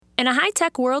In a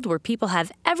high-tech world where people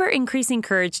have ever-increasing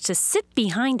courage to sit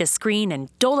behind a screen and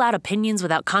dole out opinions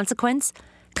without consequence,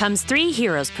 comes three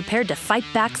heroes prepared to fight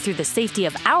back through the safety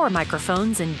of our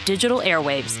microphones and digital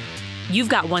airwaves. You've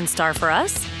got 1 star for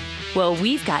us? Well,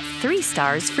 we've got 3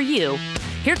 stars for you.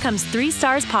 Here comes 3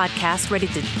 Stars Podcast, ready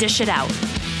to dish it out.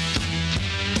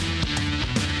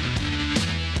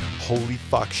 Holy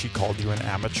fuck, she called you an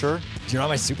amateur? You're not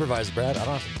my supervisor, Brad. I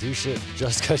don't have to do shit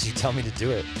just because you tell me to do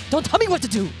it. Don't tell me what to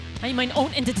do. I am my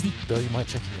own entity. Bill, you mind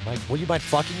checking your mic? Will you mind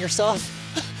fucking yourself?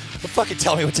 But fucking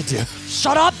tell me what to do.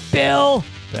 Shut up, Bill.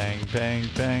 Bang, bang,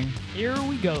 bang. Here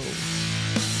we go.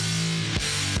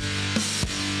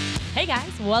 Hey guys,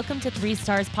 welcome to 3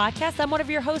 Stars Podcast. I'm one of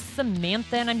your hosts,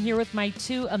 Samantha, and I'm here with my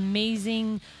 2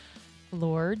 amazing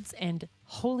lords and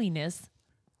holiness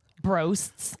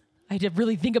broasts. I did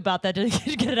really think about that to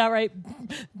get it out right.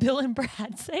 Bill and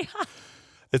Brad, say hi.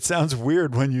 It sounds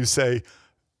weird when you say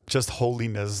just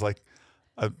holiness, like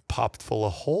a pot full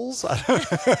of holes.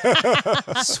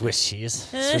 Swiss cheese.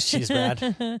 Swiss cheese,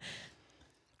 Brad.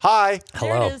 Hi.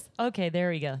 Hello. There it is. Okay, there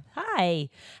we go. Hi.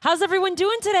 How's everyone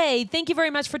doing today? Thank you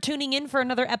very much for tuning in for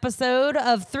another episode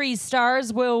of 3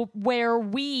 Stars, where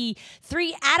we,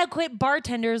 3 adequate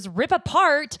bartenders, rip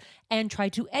apart and try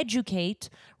to educate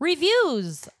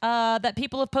reviews that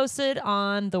people have posted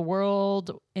on the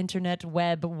world internet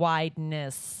web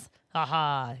wideness.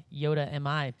 Haha, Yoda am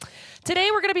I. Today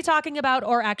we're going to be talking about,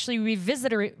 or actually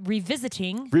revisiting.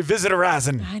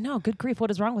 Revisitorizing. I know, good grief, what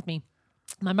is wrong with me?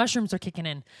 My mushrooms are kicking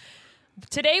in.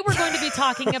 Today we're going to be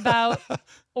talking about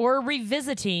or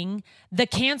revisiting the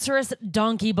cancerous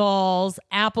donkey balls,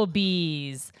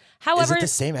 Applebee's. However, Is it the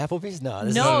same Applebee's? No.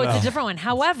 No, it's a different one.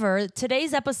 However,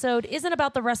 today's episode isn't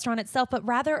about the restaurant itself, but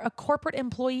rather a corporate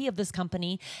employee of this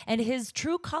company and his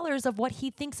true colors of what he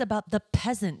thinks about the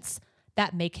peasants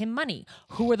that make him money.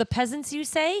 Who are the peasants, you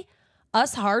say?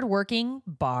 Us hardworking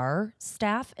bar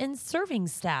staff and serving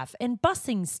staff and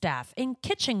busing staff and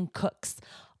kitchen cooks.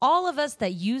 All of us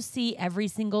that you see every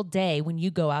single day when you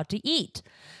go out to eat.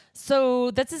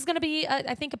 So this is going to be,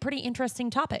 I think, a pretty interesting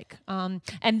topic. And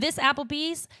this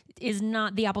Applebee's is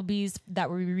not the Applebee's that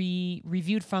we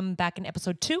reviewed from back in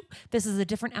episode 2. This is a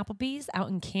different Applebee's out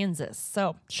in Kansas.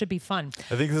 So should be fun.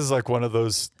 I think this is like one of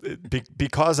those,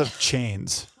 because of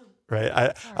chains. Right.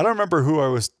 I don't remember who I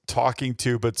was talking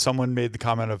to, but someone made the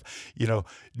comment of,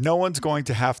 no one's going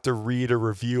to have to read a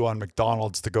review on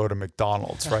McDonald's to go to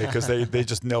McDonald's, right? Because they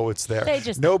just know it's there.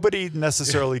 Nobody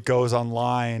necessarily goes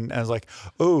online and is like,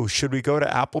 oh, should we go to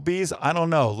Applebee's? I don't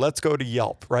know. Let's go to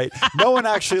Yelp, right? No one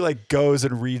actually goes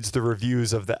and reads the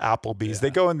reviews of the Applebee's. Yeah. They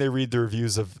go and they read the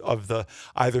reviews of the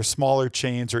either smaller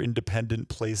chains or independent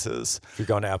places. If you're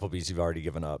going to Applebee's, you've already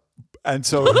given up. And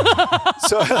so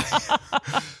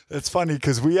it's funny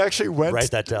because we actually went.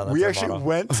 Write that down. We actually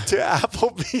went to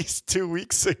Applebee's 2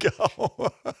 weeks ago.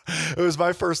 It was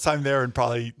my first time there in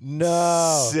probably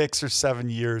 6 or 7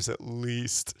 years at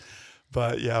least.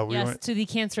 But yeah, we went to the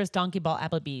cancerous donkey ball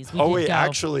Applebee's.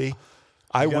 Actually,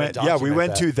 I went. Yeah, we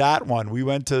went to that one. We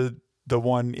went to the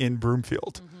one in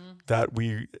Broomfield that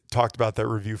we talked about, that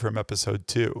review from episode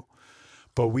 2.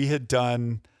 But we had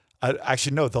done.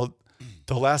 Actually, no.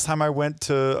 The last time I went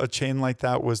to a chain like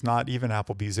that was not even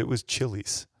Applebee's. It was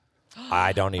Chili's.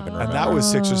 I don't even remember. And that was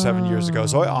 6 or 7 years ago.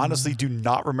 So I honestly do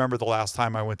not remember the last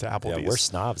time I went to Applebee's. Yeah, we're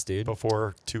snobs, dude.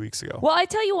 Before 2 weeks ago. Well, I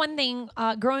tell you one thing.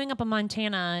 Growing up in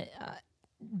Montana,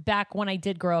 back when I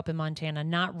did grow up in Montana,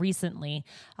 not recently,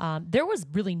 there was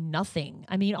really nothing.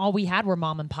 I mean, all we had were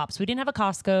mom and pops. We didn't have a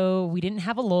Costco. We didn't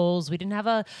have a Lowe's. We didn't have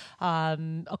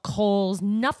a Kohl's.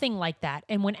 Nothing like that.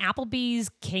 And when Applebee's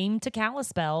came to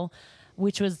Kalispell,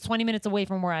 which was 20 minutes away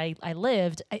from where I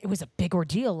lived, it was a big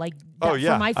ordeal. For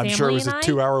my family, I'm sure it was a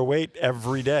 2-hour wait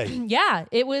every day. Yeah,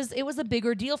 it was a big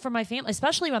ordeal for my family,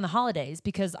 especially around the holidays,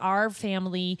 because our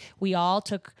family, we all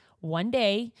took one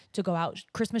day to go out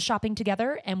Christmas shopping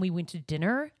together, and we went to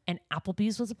dinner, and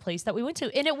Applebee's was a place that we went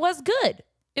to, and it was good.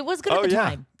 It was good at the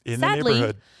time. In the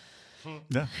neighborhood.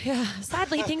 Yeah.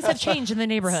 Sadly, things have changed in the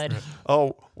neighborhood.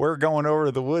 Oh, we're going over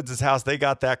to the Woods' house. They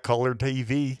got that color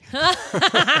TV.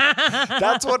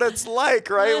 That's what it's like,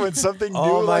 right? When something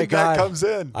new that comes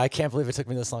in. I can't believe it took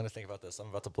me this long to think about this. I'm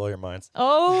about to blow your minds.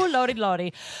 Oh,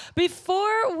 lordy.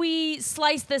 Before we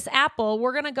slice this apple,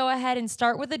 we're going to go ahead and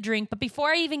start with a drink. But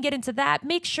before I even get into that,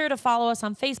 make sure to follow us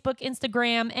on Facebook,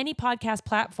 Instagram, any podcast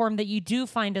platform that you do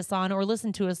find us on or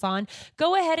listen to us on.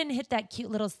 Go ahead and hit that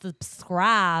cute little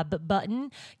subscribe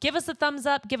button. Give us a thumbs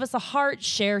up. Give us a heart.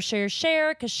 Share,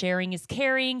 because sharing is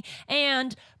caring.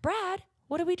 And Brad,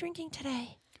 what are we drinking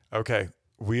today? Okay,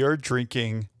 we are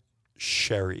drinking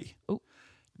sherry. Ooh.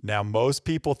 Now, most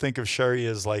people think of sherry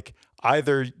as like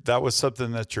either that was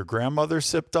something that your grandmother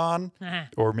sipped on,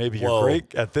 or maybe Whoa.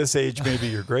 at this age, maybe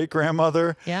your great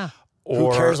grandmother. Yeah.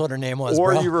 Or, Who cares what her name was,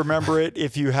 or bro? you remember it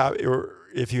if you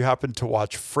happen to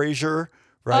watch Frasier,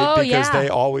 right? Oh, Because yeah. they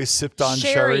always sipped on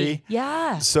sherry.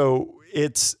 Yeah. So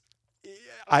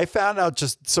I found out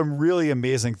just some really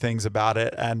amazing things about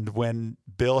it. And when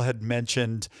Bill had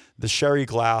mentioned the sherry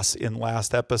glass in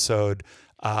last episode,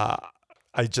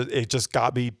 it just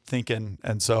got me thinking.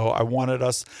 And so I wanted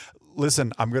us,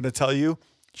 listen, I'm going to tell you,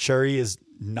 sherry is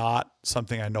not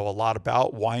something I know a lot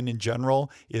about. Wine in general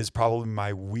is probably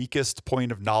my weakest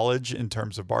point of knowledge in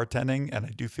terms of bartending. And I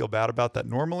do feel bad about that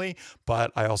normally,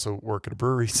 but I also work at a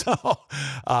brewery. So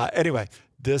anyway,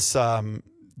 this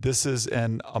is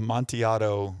an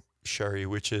Amontillado sherry,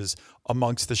 which is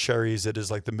amongst the sherries. It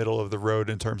is like the middle of the road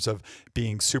in terms of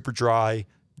being super dry,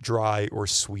 or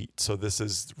sweet. So this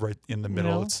is right in the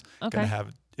middle. Middle? It's Okay.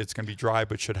 it's gonna be dry,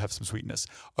 but should have some sweetness,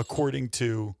 according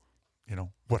to,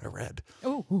 what I read.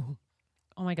 Ooh.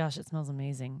 Oh my gosh, it smells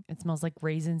amazing. It smells like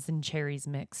raisins and cherries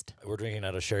mixed. We're drinking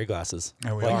out of sherry glasses.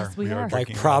 And we Like- are. Yes, we are. Like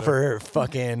drinking proper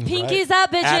fucking Pinkies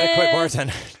up, bitches. adequate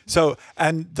bartender. So,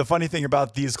 and the funny thing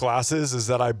about these glasses is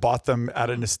that I bought them at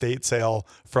an estate sale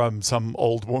from some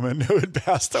old woman who had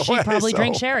passed away. She probably so-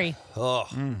 drank sherry. Oh,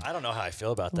 I don't know how I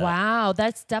feel about that. Wow,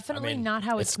 that's I definitely mean, not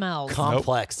how it it's smells.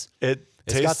 complex. It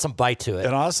It's tastes, got some bite to it.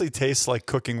 It honestly tastes like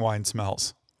cooking wine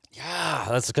smells. Yeah,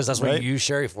 that's because that's what Right? you use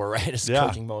sherry for, right? It's Yeah.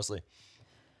 cooking mostly.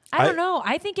 I don't know.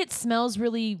 I think it smells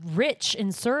really rich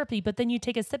and syrupy, but then you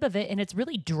take a sip of it and it's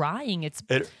really drying. It's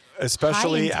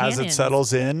Especially High in as it tannins.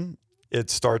 settles in, it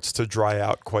starts to dry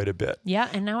out quite a bit. yeah,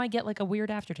 and now I get like a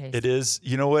weird aftertaste. It is,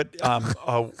 you know what?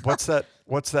 What's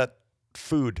that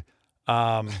food?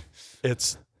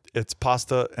 It's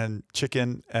pasta and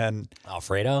chicken and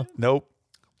Alfredo? nope.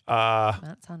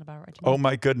 That sounds about right to me. Oh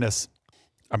my goodness.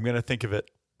 I'm going to think of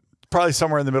it. Probably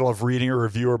somewhere in the middle of reading a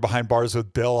review or behind bars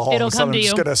with Bill. All It'll of a sudden come I'm to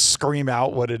just you. going to scream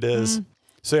out what it is.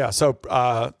 So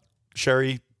yeah,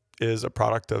 sherry is a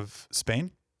product of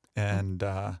Spain. And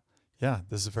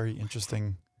this is very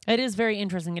interesting. It is very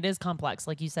interesting. It is complex,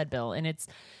 like you said, Bill, and it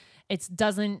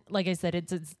doesn't, like I said,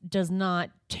 it does not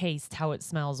taste how it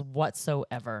smells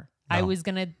whatsoever. No. I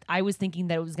was thinking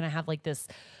that it was gonna have like this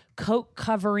coat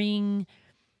covering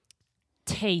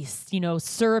taste,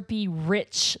 syrupy,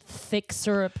 rich, thick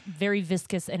syrup, very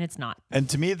viscous, and it's not. And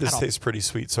to me, this all. tastes pretty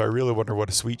sweet. So I really wonder what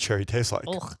a sweet cherry tastes like.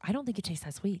 Ugh, I don't think it tastes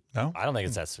that sweet. No? I don't think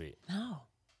it's that sweet. No.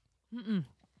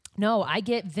 No, I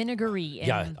get vinegary and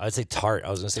Yeah, I'd say tart. I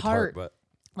was going to say Tart. tart, but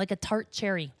like a tart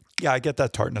cherry. Yeah, I get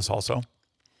that tartness also.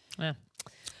 Yeah.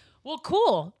 Well,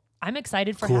 cool. I'm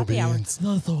excited for happy hour. That's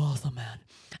so awesome, man.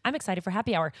 I'm excited for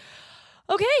happy hour.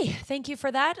 Okay, thank you for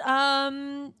that.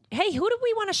 Hey, who do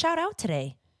we want to shout out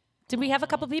today? Did we have a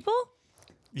couple people?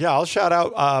 Yeah, I'll shout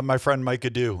out my friend Mike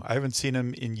Adu. I haven't seen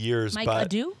him in years. Mike but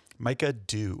Adu? Mike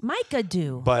Adu. Mike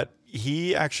Adu. But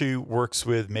he actually works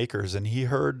with makers, and he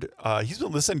heard he's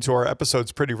been listening to our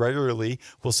episodes pretty regularly.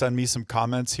 Will send me some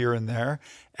comments here and there,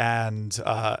 and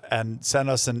send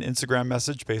us an Instagram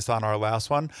message based on our last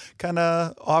one, kind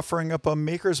of offering up a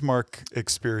Maker's Mark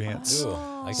experience. ooh,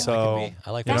 I So,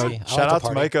 I like you know, whiskey. I shout like out to to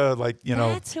party. Micah.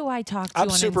 That's who I talked to I'm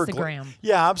on super Instagram.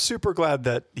 I'm super glad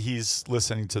that he's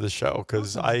listening to the show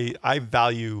because I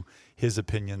value his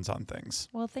opinions on things.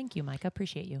 Well, thank you, Mike. I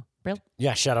appreciate you. Bill?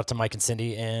 Yeah, shout out to Mike and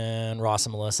Cindy and Ross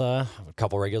and Melissa. I have a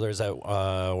couple regulars at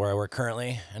where I work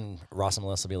currently, and Ross and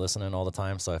Melissa will be listening all the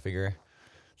time. So I figure,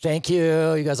 thank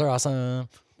you. You guys are awesome.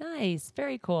 Nice,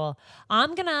 very cool.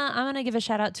 I'm gonna give a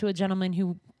shout out to a gentleman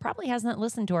who probably hasn't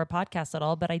listened to our podcast at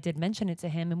all, but I did mention it to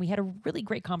him, and we had a really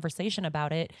great conversation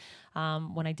about it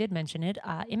when I did mention it.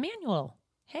 Emmanuel,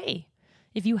 hey,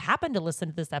 if you happen to listen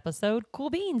to this episode, cool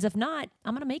beans. If not,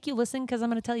 I'm gonna make you listen because I'm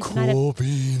gonna tell you tonight.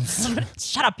 beans.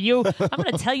 Shut up, you! I'm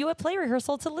gonna tell you at play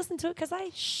rehearsal to listen to it because I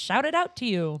shouted out to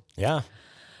you. Yeah.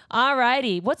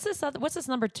 Alrighty, what's this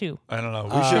number 2? I don't know. We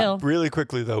Bill. should really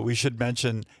quickly though. We should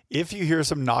mention if you hear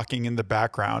some knocking in the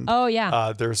background. Oh,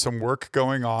 yeah. There's some work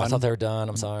going I on thought they were done.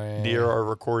 I'm sorry. near our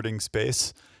recording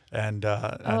space, and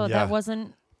Oh, yeah. that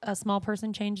wasn't a small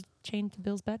person chained to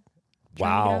Bill's bed?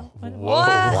 Wow. Trying to get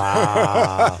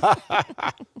out?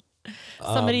 Wow.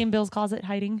 Somebody in Bill's closet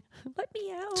hiding. Let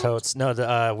me out. Totes.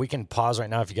 No, we can pause right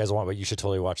now if you guys want, but you should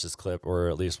totally watch this clip or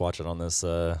at least watch it on this.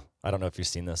 I don't know if you've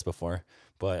seen this before,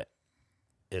 but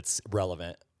it's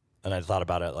relevant. And I thought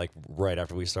about it like right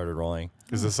after we started rolling.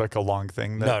 Is this like a long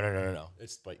thing? That, No.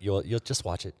 It's but you'll just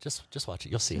watch it. Just watch it.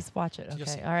 You'll see. Just watch it. You'll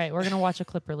Okay. see. All right. We're going to watch a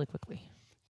clip really quickly.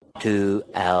 2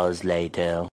 hours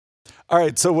later. All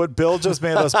right, so what Bill just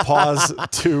made us pause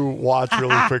to watch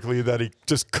really quickly that he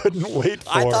just couldn't wait for.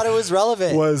 I thought it was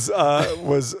relevant. Was a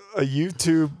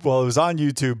YouTube. Well, it was on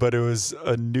YouTube, but it was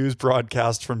a news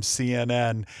broadcast from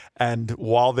CNN. And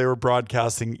while they were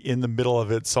broadcasting, in the middle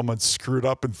of it, someone screwed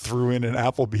up and threw in an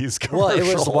Applebee's commercial. Well,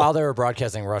 it was while they were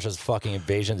broadcasting Russia's fucking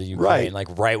invasion of Ukraine, Right.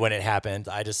 like right when it happened.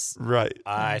 I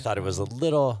thought it was a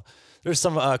little. There's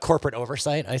some corporate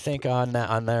oversight, I think, on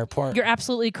their part. You're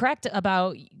absolutely correct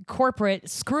about corporate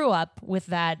screw up with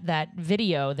that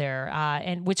video there,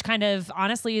 and which kind of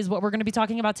honestly is what we're going to be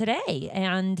talking about today.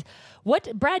 And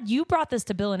what, Brad, you brought this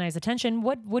to Bill and I's attention.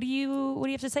 What do you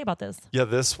have to say about this? Yeah,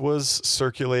 this was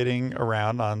circulating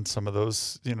around on some of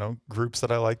those, groups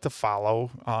that I like to follow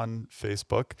on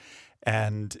Facebook.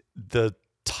 And the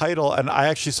title, and I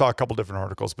actually saw a couple different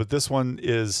articles, but this one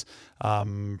is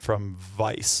from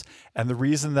Vice. And the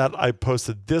reason that I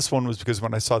posted this one was because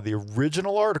when I saw the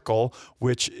original article,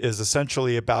 which is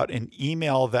essentially about an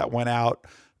email that went out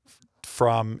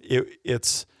from,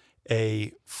 it's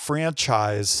a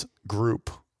franchise group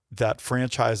that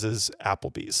franchises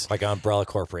Applebee's. Like an umbrella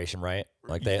corporation, right?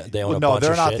 Like they own a bunch of shit. No,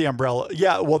 they're not the umbrella.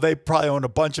 Yeah, well, they probably own a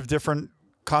bunch of different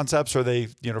concepts, or they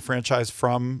franchise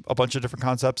from a bunch of different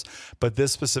concepts, but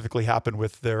this specifically happened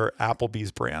with their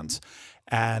Applebee's brands.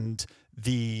 And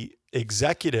the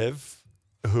executive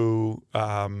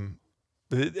an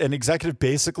executive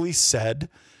basically said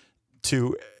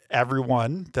to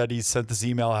everyone that he sent this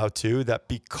email out to that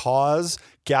because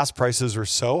gas prices are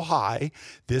so high,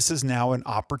 this is now an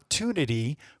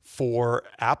opportunity for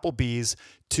Applebee's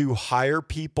to hire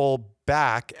people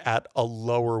back at a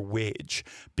lower wage,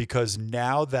 because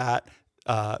now that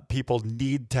people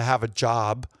need to have a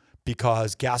job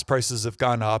because gas prices have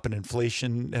gone up and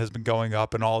inflation has been going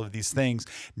up and all of these things,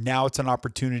 now it's an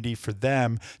opportunity for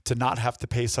them to not have to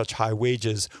pay such high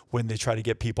wages when they try to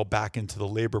get people back into the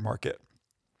labor market.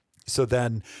 So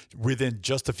then within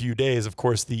just a few days, of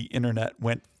course, the internet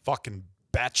went fucking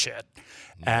batshit.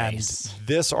 Nice. And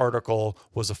this article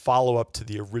was a follow-up to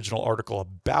the original article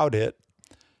about it.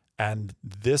 And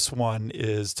this one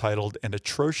is titled, "An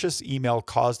Atrocious Email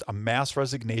Caused a Mass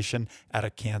Resignation at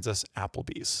a Kansas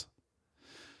Applebee's."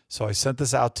 So I sent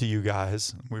this out to you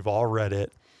guys. We've all read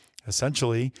it.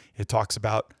 Essentially, it talks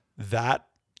about that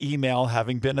email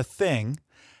having been a thing,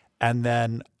 and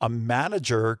then a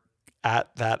manager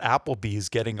at that Applebee's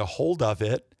getting a hold of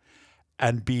it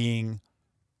and being,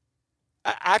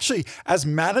 actually, as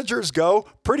managers go,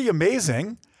 pretty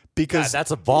amazing. Because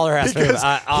that's a baller ass move.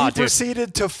 He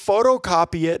proceeded to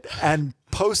photocopy it and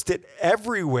post it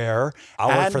everywhere. I'll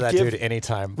work for that dude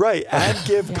anytime. Right. And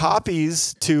give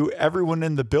copies to everyone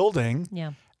in the building.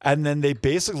 Yeah. And then they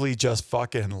basically just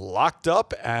fucking locked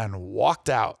up and walked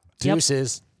out.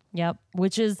 Deuces. Yep.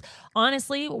 Which is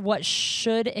honestly what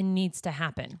should and needs to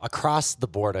happen. Across the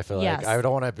board, I feel Yes. like. I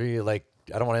don't want to be like,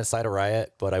 I don't want to incite a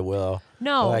riot, but I will.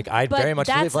 No, Like, I but very much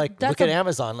believe, like, that's look at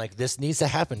Amazon. Like, this needs to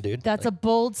happen, dude. That's a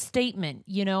bold statement.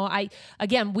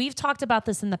 We've talked about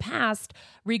this in the past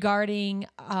regarding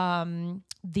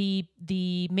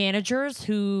the managers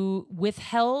who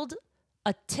withheld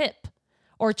a tip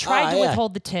or tried to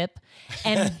withhold the tip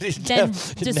and then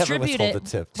distribute withhold it. the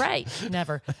tip. Right,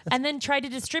 never. And then try to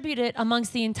distribute it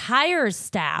amongst the entire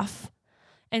staff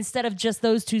instead of just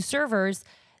those two servers.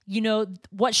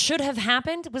 What should have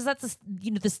happened was that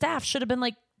the staff should have been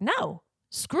like, no,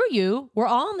 screw you. We're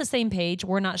all on the same page.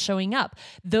 We're not showing up.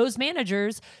 Those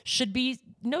managers should be,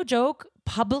 no joke,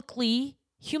 publicly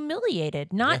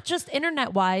humiliated, not just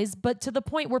internet wise, but to the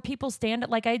point where people stand,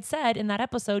 like I'd said in that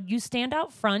episode, you stand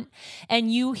out front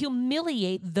and you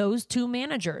humiliate those two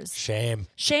managers. Shame.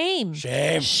 Shame.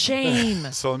 Shame.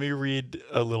 Shame. So let me read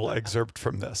a little excerpt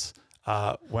from this.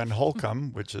 When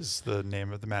Holcomb, which is the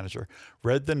name of the manager,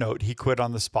 read the note, he quit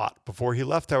on the spot. Before he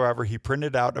left, however, he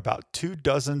printed out about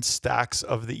 24 stacks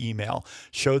of the email,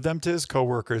 showed them to his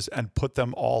coworkers, and put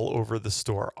them all over the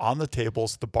store, on the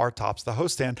tables, the bar tops, the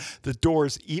host stand, the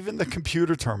doors, even the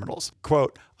computer terminals.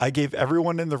 Quote, "I gave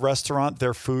everyone in the restaurant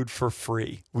their food for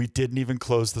free. We didn't even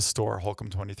close the store,"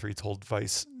 Holcomb 23 told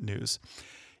Vice News.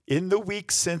 "In the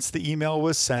weeks since the email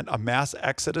was sent, a mass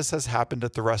exodus has happened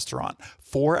at the restaurant.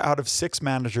 4 out of 6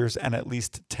 managers and at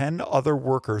least 10 other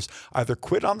workers either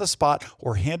quit on the spot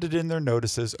or handed in their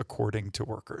notices, according to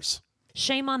workers."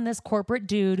 Shame on this corporate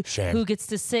dude Shame. who gets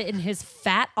to sit in his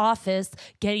fat office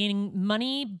getting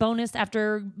money bonus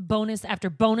after bonus after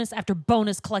bonus after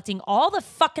bonus, collecting all the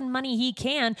fucking money he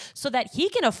can so that he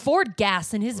can afford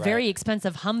gas in his very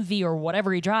expensive Humvee or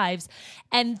whatever he drives,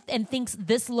 and thinks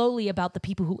this lowly about the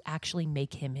people who actually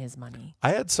make him his money.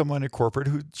 I had someone at corporate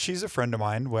who she's a friend of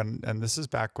mine and this is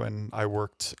back when I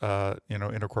worked, in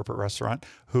a corporate restaurant,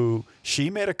 who she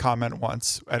made a comment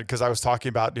once, because I was talking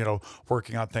about,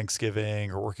 working on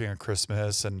Thanksgiving or working on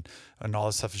Christmas and all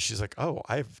this stuff. And she's like, "Oh,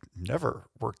 I've never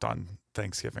worked on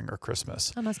Thanksgiving or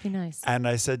Christmas." That must be nice. And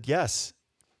I said, "Yes,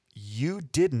 you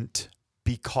didn't,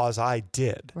 because I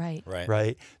did." Right.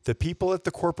 Right. The people at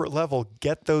the corporate level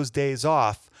get those days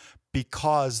off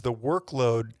because the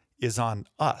workload is on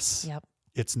us. Yep.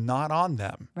 It's not on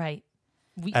them. Right.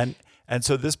 And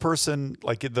so this person,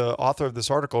 like the author of this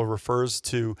article, refers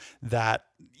to that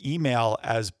email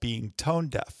as being tone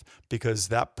deaf, because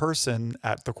that person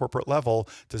at the corporate level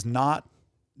does not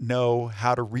know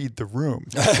how to read the room,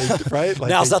 right? Like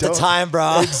Now's not the time,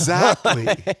 bro.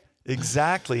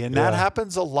 Exactly. And that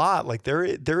happens a lot. Like there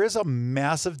is a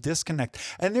massive disconnect,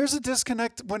 and there's a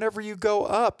disconnect whenever you go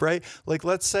up, right? Like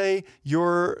let's say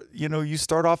you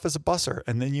start off as a busser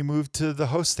and then you move to the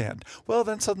host stand. Well,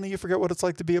 then suddenly you forget what it's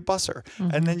like to be a busser.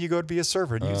 And then you go to be a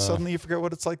server and suddenly you forget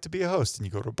what it's like to be a host, and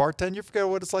you go to a bartender, you forget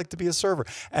what it's like to be a server,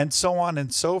 and so on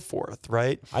and so forth,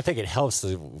 right? I think it helps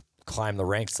to climb the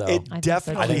ranks, though. It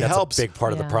definitely I think that's helps. a big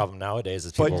part of the Yeah. problem nowadays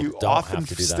is people But you don't often have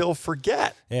to do that. still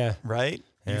forget. Yeah. Right?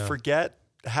 You Yeah. forget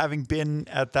having been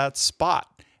at that spot.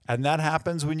 And that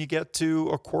happens when you get to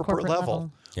a corporate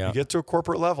level. Yeah. You get to a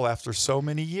corporate level after so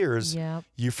many years, Yep.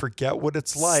 you forget what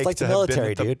it's like, like to the have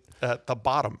military, been dude. at the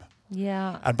bottom.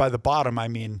 Yeah. And by the bottom, I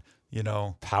mean,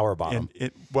 Power bottom.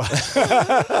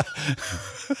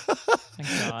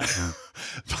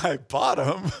 By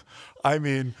bottom, I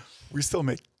mean, we still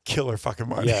make killer fucking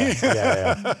money.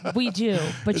 Yeah. We do.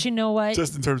 But you know what?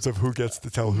 Just in terms of who gets to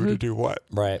tell who to do what.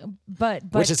 Right. But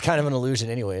Which is kind of an illusion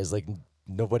anyways. Like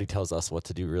nobody tells us what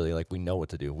to do really. Like we know what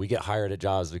to do. We get hired at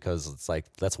jobs because it's like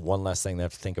that's one less thing they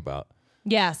have to think about.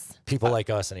 yes. People like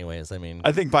us anyways. I mean,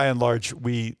 I think by and large,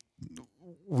 we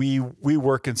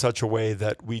work in such a way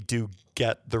that we do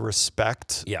get the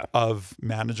respect of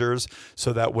managers,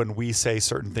 so that when we say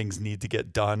certain things need to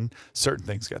get done, certain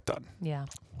things get done. Yeah.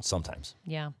 sometimes.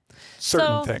 Yeah.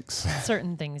 Certain things.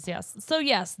 Certain things, yes. So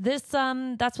yes, this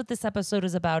that's what this episode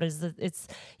is about. Is that it's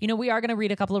we are going to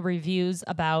read a couple of reviews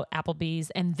about Applebee's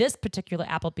and this particular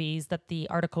Applebee's that the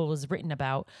article was written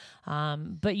about.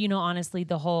 But honestly,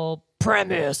 the whole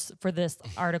premise for this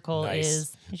article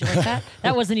is. Did you like that?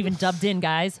 That wasn't even dubbed in,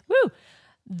 guys. Woo!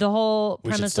 The whole We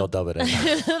premise should still dub it in.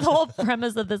 the whole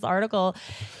premise of this article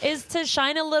is to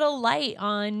shine a little light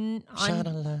on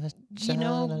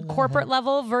corporate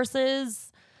level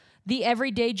versus the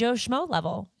everyday Joe Schmo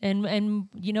level. And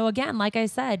again, like I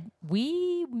said,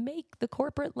 we make the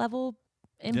corporate level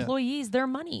employees their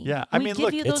money. Yeah, I we mean, give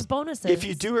look, you those bonuses. if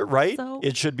you do it right, So-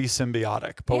 it should be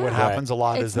symbiotic. But what Yeah. happens a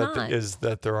lot It's not. is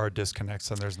that there are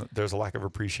disconnects and there's a lack of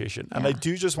appreciation. And I Yeah.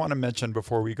 do just want to mention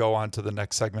before we go on to the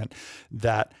next segment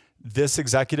that this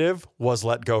executive was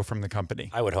let go from the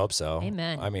company. I would hope so.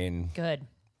 Amen. I mean, Good.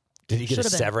 did he get a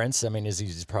Should've been. severance? I mean,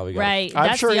 he's probably got Right. I'm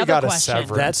That's sure the he other got a question.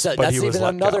 severance. That's but he was even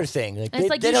let another go. thing. Like, It's they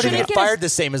like they you don't even shouldn't get get a- fired the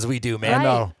same as we do, man.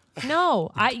 No.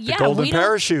 No, The golden we don't.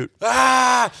 parachute.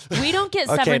 We don't get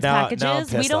Okay, severance now I'm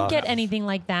packages. We pissed don't off. get anything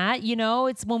like that.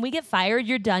 It's when we get fired,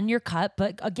 you're done, you're cut.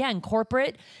 But again,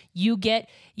 corporate, you get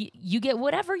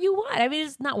whatever you want. I mean,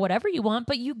 it's not whatever you want,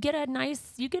 but you get a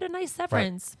nice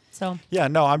severance. So Yeah,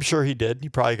 no, I'm sure he did. He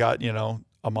probably got,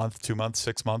 a month, 2 months,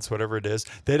 6 months, whatever it is.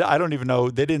 I don't even know.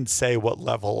 They didn't say what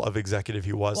level of executive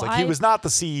he was. Well, he was not the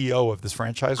CEO of this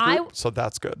franchise group, so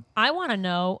that's good. I want to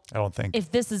know I don't think.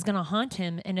 if this is going to haunt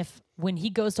him, and if when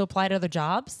he goes to apply to other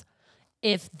jobs,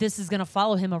 if this is going to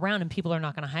follow him around and people are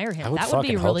not going to hire him. I would That would be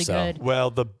fucking hope really so. good.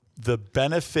 Well, the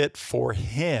benefit for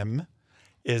him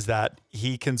is that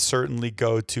he can certainly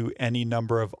go to any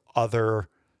number of other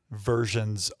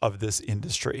versions of this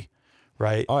industry,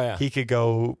 right? Oh, yeah. He could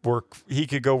go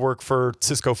work for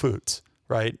Cisco Foods,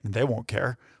 right? And they won't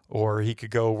care. Or he could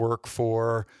go work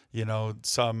for,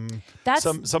 some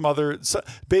other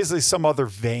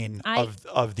vein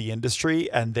of the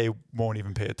industry, and they won't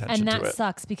even pay attention And to that it.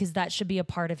 sucks because that should be a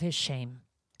part of his shame.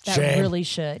 That Shame. really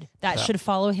should. That should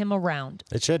follow him around.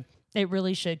 It should. It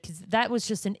really should, because that was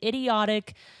just an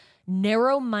idiotic,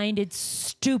 narrow-minded,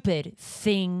 stupid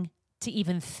thing to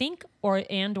even think or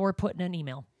put in an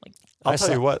email. Like, I'll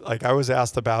tell you what, I was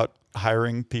asked about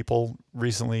hiring people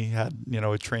recently, had,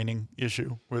 a training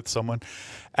issue with someone.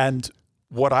 And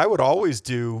what I would always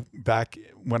do back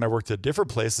when I worked at a different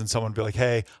place and someone would be like,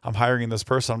 hey, I'm hiring this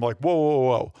person. I'm like,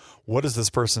 whoa. What is this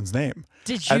person's name?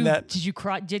 Did you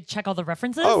check all the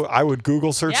references? Oh, I would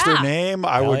Google search their name.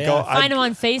 I would go find them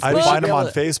on Facebook. I'd find them on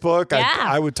Facebook. Yeah.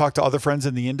 I would talk to other friends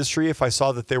in the industry if I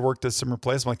saw that they worked at a similar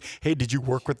place. I'm like, hey, did you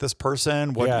work with this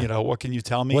person? What what can you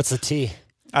tell me? What's the T?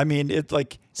 I mean, that's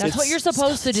what you're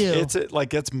supposed to do.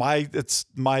 It's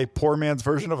my poor man's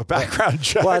version of a background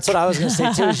check. Well, that's what I was going to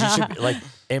say too. Is you should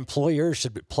employers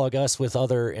should plug us with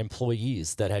other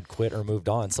employees that had quit or moved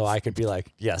on, so I could be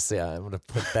like, yes, yeah, I'm going to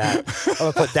put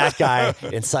that guy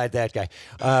inside that guy.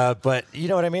 But you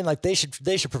know what I mean? Like they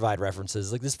should provide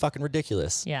references. Like this is fucking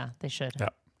ridiculous. Yeah, they should. Yeah.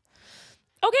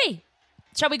 Okay.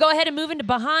 Shall we go ahead and move into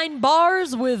Behind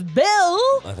Bars with Bill?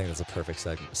 I think that's a perfect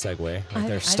segue right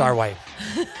there. Star White.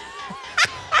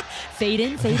 Fade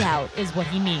in, fade out is what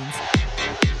he means.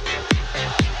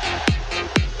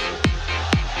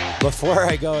 Before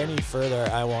I go any further,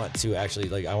 I want to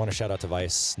I want to shout out to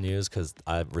Vice News because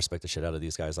I respect the shit out of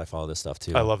these guys. I follow this stuff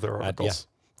too. I love their articles.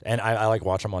 And I like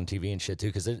watch them on TV and shit too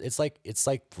because it's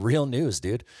like real news,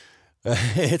 dude.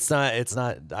 It's not.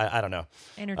 I don't know.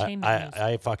 Entertainment news.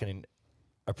 I fucking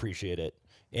appreciate it.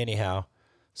 Anyhow,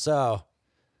 so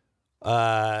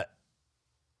I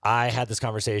had this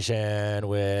conversation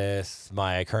with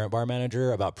my current bar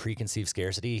manager about preconceived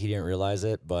scarcity. He didn't realize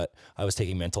it, but I was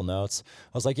taking mental notes.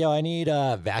 I was like, yo, I need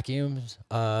vacuum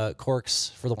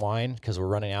corks for the wine because we're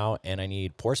running out, and I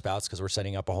need pour spouts because we're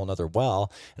setting up a whole nother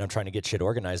well, and I'm trying to get shit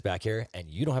organized back here, and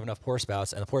you don't have enough pour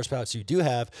spouts, and the pour spouts you do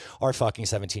have are fucking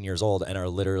 17 years old and are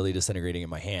literally disintegrating in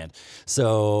my hand.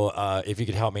 So if you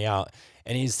could help me out.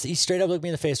 And he straight up looked me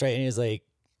in the face, right? And he's like,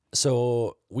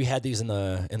 so we had these in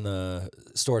the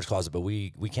storage closet, but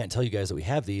we can't tell you guys that we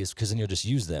have these because then you'll just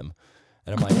use them.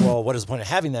 And I'm like, well, what is the point of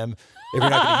having them if you're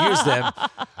not going to use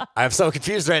them? I'm so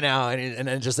confused right now.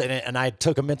 And I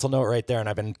took a mental note right there, and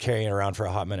I've been carrying it around for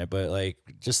a hot minute. But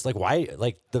why?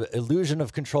 Like the illusion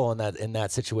of control in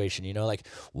that situation, you know, like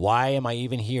why am I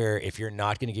even here if you're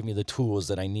not going to give me the tools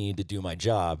that I need to do my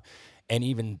job? And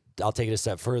even I'll take it a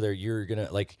step further. You're gonna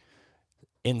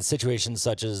in situations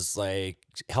such as like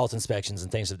health inspections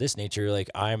and things of this nature, like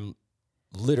I'm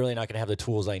literally not going to have the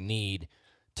tools I need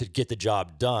to get the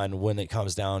job done when it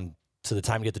comes down to the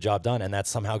time to get the job done. And that's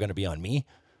somehow going to be on me.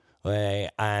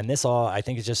 And this all, I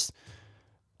think, is just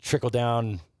trickle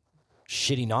down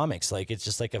shitty-nomics. Like it's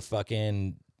just like a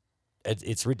fucking,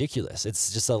 it's ridiculous.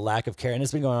 It's just a lack of care. And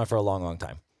it's been going on for a long, long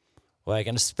time.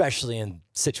 And especially in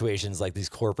situations like these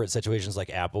corporate situations like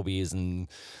Applebee's and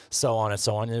so on and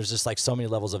so on. There's just like so many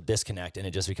levels of disconnect, and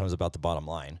it just becomes about the bottom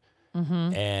line.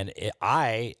 Mm-hmm. And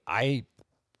I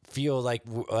feel like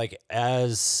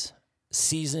as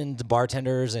seasoned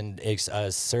bartenders and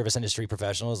service industry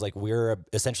professionals, like we're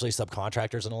essentially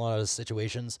subcontractors in a lot of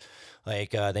situations.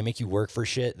 They make you work for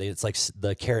shit. It's like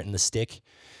the carrot and the stick.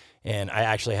 And I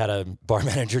actually had a bar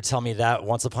manager tell me that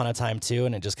once upon a time too,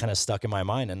 and it just kind of stuck in my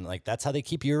mind. And like that's how they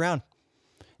keep you around.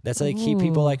 That's how they keep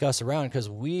people like us around, because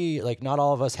we not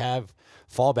all of us have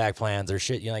fallback plans or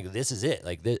shit. You know, like this is it.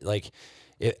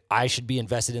 I should be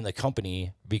invested in the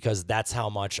company because that's how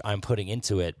much I'm putting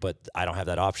into it, but I don't have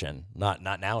that option. Not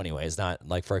now, anyways. Not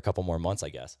like for a couple more months, I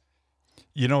guess.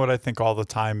 You know what I think all the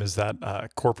time is that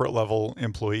corporate level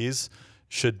employees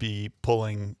should be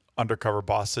pulling undercover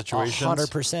boss situations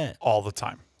 100% all the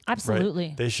time. Absolutely.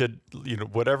 Right? They should,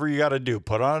 whatever you got to do,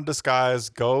 put on a disguise,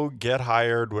 go get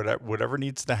hired, whatever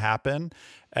needs to happen,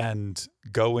 and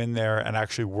go in there and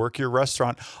actually work your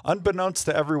restaurant unbeknownst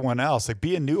to everyone else. Like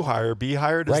be a new hire, be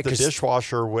hired as the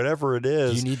dishwasher, whatever it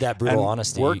is. You need that brutal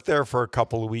honesty. Work there for a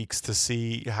couple of weeks to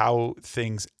see how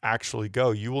things actually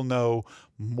go. You will know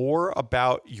more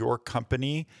about your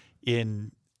company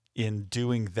in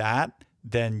doing that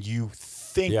than you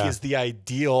think is the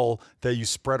ideal that you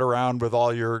spread around with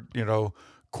all your,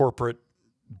 corporate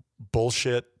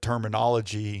bullshit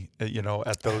terminology,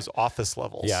 at those office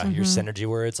levels. Yeah, your synergy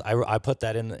words. I put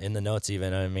that in the notes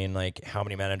even. I mean, like how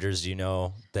many managers do you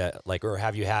know that or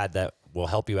have you had that will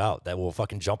help you out, that will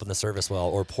fucking jump in the service well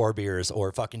or pour beers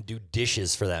or fucking do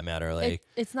dishes for that matter? Like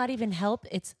it's not even help,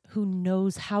 it's who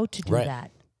knows how to do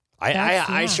that.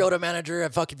 I showed a manager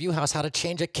at fucking View House how to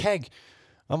change a keg.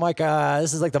 I'm like,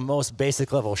 this is like the most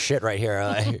basic level shit right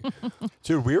here.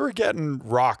 Dude, we were getting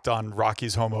rocked on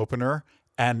Rocky's home opener,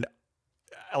 and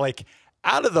like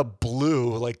out of the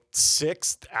blue, like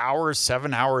 6 hours,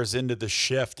 7 hours into the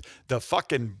shift, the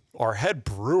fucking our head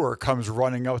brewer comes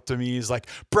running up to me. He's like,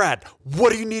 Brad,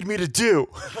 what do you need me to do?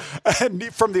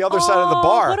 And from the other side of the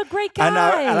bar. What a great guy. And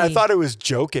I thought it was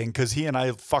joking because he and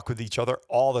I fuck with each other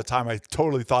all the time. I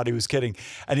totally thought he was kidding.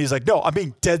 And he's like, no, I'm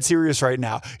being dead serious right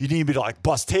now. You need me to like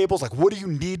bust tables? Like, what do you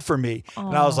need from me?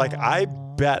 And I was like, I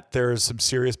bet there's some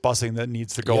serious bussing that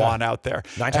needs to go on out there.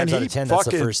 9 times out of 10, that's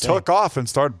the first took off and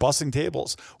started bussing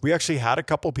tables. We actually had a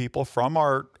couple people from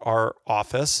our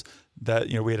office that,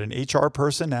 you know, we had an HR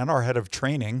person and our head of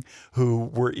training who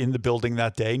were in the building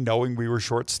that day knowing we were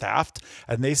short-staffed,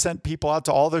 and they sent people out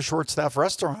to all their short-staffed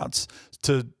restaurants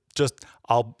to just,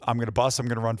 I'm going to bus, I'm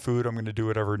going to run food, I'm going to do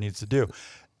whatever it needs to do.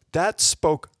 That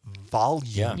spoke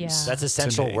volumes. Yeah. That's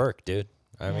essential work, dude.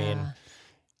 I mean,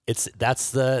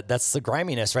 that's the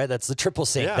griminess, right? That's the triple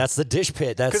sink. Yeah. That's the dish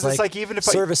pit. That's it's like even if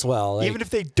service even if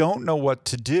they don't know what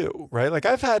to do, right? Like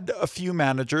I've had a few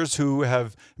managers who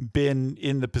have been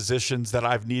in the positions that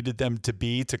I've needed them to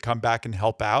be to come back and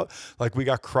help out. Like we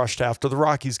got crushed after the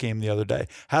Rockies game the other day.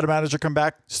 Had a manager come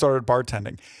back, started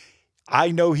bartending.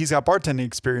 I know he's got bartending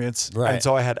experience, right. And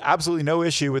so I had absolutely no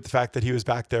issue with the fact that he was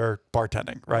back there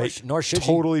bartending, right? Nor should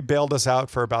totally bailed us out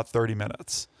for about 30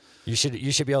 minutes. You should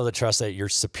be able to trust that your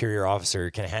superior officer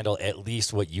can handle at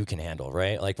least what you can handle,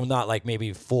 right? Like, well, not like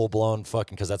maybe full blown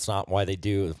fucking, because that's not why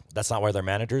they're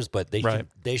managers, but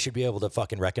they should be able to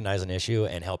fucking recognize an issue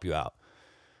and help you out.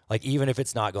 Like, even if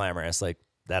it's not glamorous, like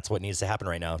that's what needs to happen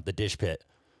right now, the dish pit.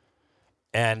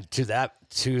 And to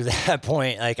that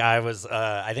point, like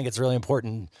I think it's really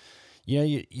important.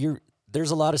 You know,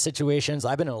 there's a lot of situations.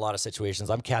 I've been in a lot of situations.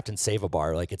 I'm Captain Save a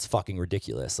Bar. Like, it's fucking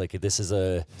ridiculous. Like, this is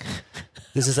a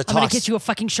I'm gonna get you a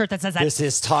fucking shirt that says that. This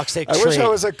is toxic. I wish I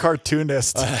was a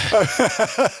cartoonist. Well,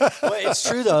 it's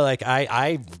true though. Like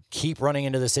I keep running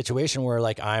into the situation where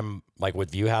like I'm like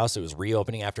with View House, it was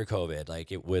reopening after COVID.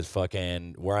 Like it with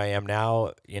fucking where I am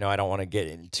now. You know, I don't want to get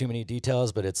into too many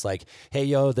details, but it's like, hey,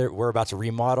 yo, we're about to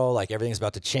remodel. Like everything's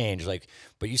about to change. Like,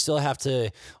 but you still have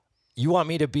to. You want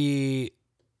me to be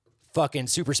fucking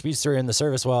super speedster in the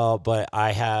service well, but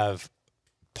I have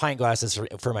pint glasses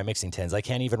for my mixing tins. I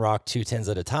can't even rock 2 tins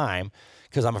at a time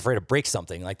because I'm afraid to break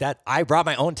something like that. I brought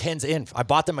my own tins in. I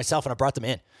bought them myself and I brought them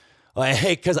in, like,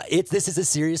 because this is a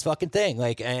serious fucking thing.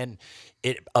 Like, and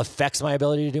it affects my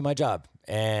ability to do my job,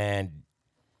 and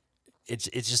it's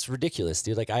just ridiculous,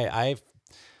 dude. Like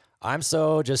I'm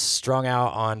so just strung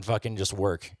out on fucking just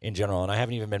work in general. And I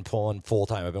haven't even been pulling full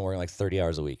time. I've been working like 30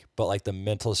 hours a week, but like the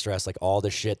mental stress, like all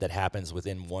the shit that happens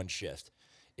within one shift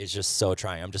is just so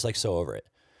trying. I'm just like so over it.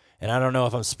 And I don't know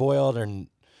if I'm spoiled and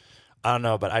I don't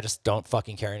know, but I just don't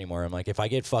fucking care anymore. I'm like, if I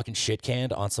get fucking shit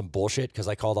canned on some bullshit because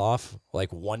I called off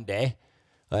like one day,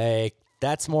 like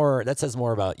that says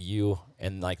more about you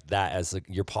and like that as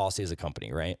your policy as a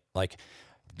company, right? Like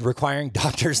requiring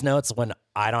doctor's notes when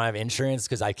I don't have insurance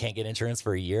because I can't get insurance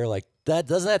for a year. Like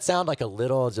doesn't that sound like a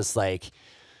little just like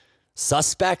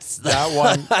suspect?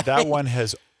 That one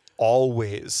has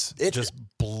always just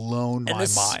blown my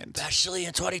mind. Especially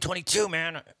in 2022,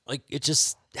 man. Like it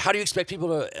just, how do you expect people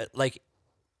to like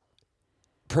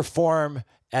perform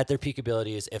at their peak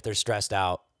abilities if they're stressed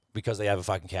out because they have a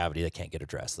fucking cavity that can't get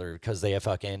addressed, or because they have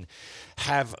fucking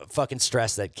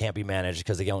stress that can't be managed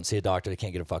because they don't see a doctor, they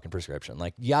can't get a fucking prescription,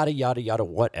 like yada, yada, yada,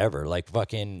 whatever. Like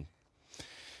fucking,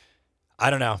 I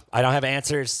don't know. I don't have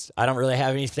answers. I don't really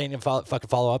have anything to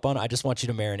follow up on. I just want you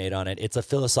to marinate on it. It's a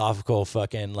philosophical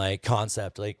fucking like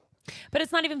concept. Like, but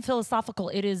it's not even philosophical.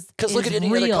 It is because look at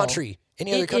any other country.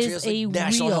 Any other country has like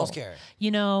national health care.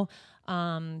 You know,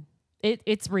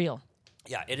 it's real.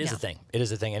 Yeah, it is a thing. It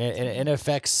is a thing, and it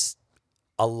affects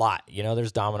a lot. You know,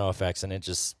 there's domino effects, and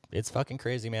it's fucking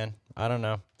crazy, man. I don't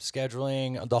know.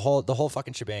 Scheduling, the whole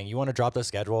fucking shebang. You want to drop the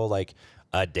schedule like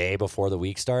a day before the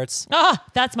week starts?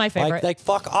 That's my favorite. Like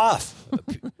fuck off.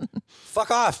 Fuck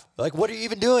off. Like, what are you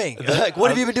even doing? Like, what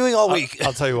have you been doing all week?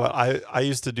 I'll tell you what, I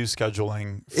used to do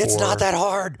scheduling. It's not that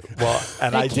hard. Well,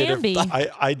 and I did can be.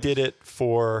 I did it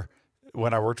for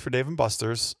when I worked for Dave &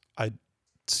 Buster's. I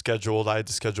had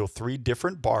to schedule 3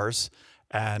 different bars,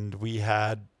 and we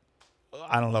had,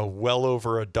 I don't know, well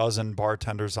over a dozen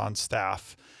bartenders on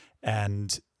staff,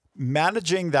 and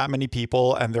managing that many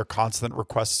people and their constant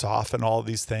requests off and all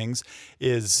these things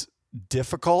is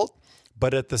difficult.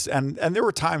 But at this, and there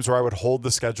were times where I would hold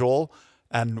the schedule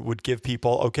and would give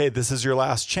people, okay, this is your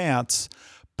last chance,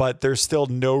 but there's still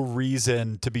no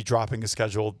reason to be dropping a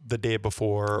schedule the day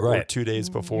before or 2 days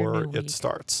before it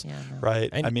starts. Yeah, no. Right.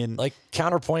 And I mean, like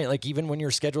counterpoint, like even when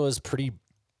your schedule is pretty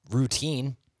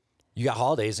routine, you got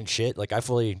holidays and shit. Like I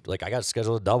got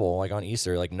scheduled a double like on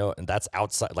Easter. Like no, and that's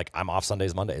outside. Like I'm off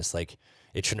Sundays, Mondays. Like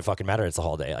it shouldn't fucking matter. It's a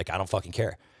holiday. Like I don't fucking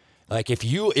care. Like if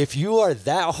you are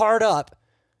that hard up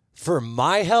for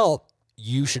my help,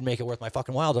 you should make it worth my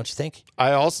fucking while, don't you think?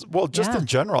 I also, well, just Yeah. in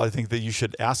general, I think that you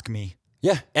should ask me.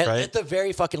 Yeah, and Right. at the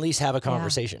very fucking least, have a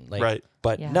conversation. Like, Right.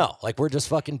 But Yeah. no, like we're just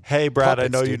fucking. Hey, Brad, I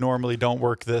puppets, know you dude. normally don't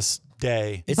work this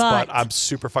day, But- but I'm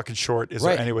super fucking short. Is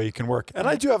Right. there any way you can work? And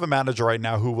I do have a manager right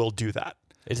now who will do that.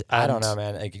 I don't And- know,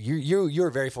 man. Like you're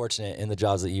very fortunate in the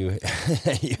jobs that you.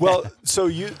 you Well, so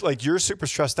you're super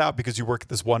stressed out because you work at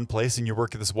this one place and you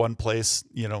work at this one place,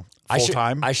 full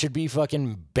time. I should be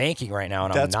fucking banking right now,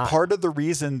 and That's I'm not. part of the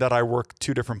reason that I work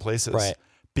two different places. Right.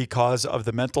 Because of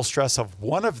the mental stress of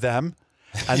one of them,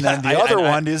 and then the I- other I-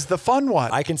 one is the fun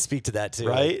one. I can speak to that too.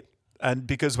 right? And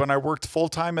because when I worked full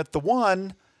time at the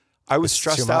one, I was It's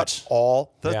stressed too out much.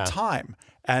 all the Yeah. time.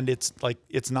 And it's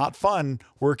not fun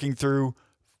working through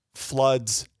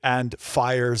floods and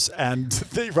fires and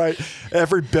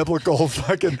every biblical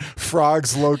fucking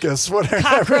frogs, locusts, whatever.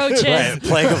 Cockroaches. Right,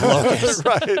 plague of locusts.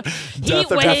 Right.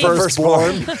 Death of waves. the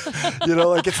firstborn.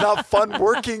 It's not fun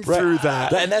working through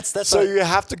that. And that's so what- you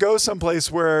have to go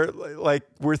someplace where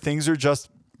things are just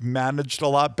managed a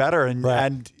lot better and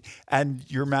Right. and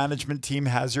your management team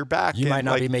has your back. You and, might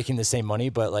not be making the same money,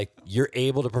 but like you're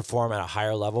able to perform at a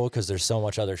higher level because there's so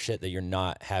much other shit that you're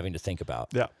not having to think about.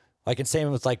 Yeah. Like, and same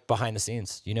with like behind the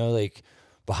scenes, like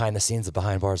behind the scenes of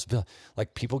Behind Bars.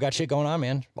 Like people got shit going on,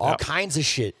 man. All Yeah. kinds of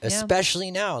shit,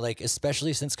 especially now, like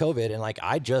especially since COVID. And like,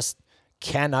 I just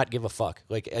cannot give a fuck.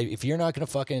 Like if you're not going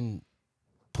to fucking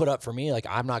put up for me, like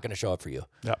I'm not going to show up for you.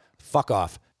 Yeah. Fuck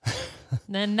off.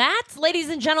 And that, ladies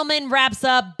and gentlemen, wraps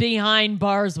up Behind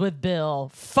Bars with Bill.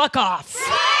 Fuck off.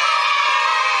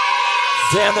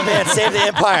 Damn the man, save the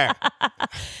empire.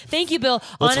 Thank you, Bill.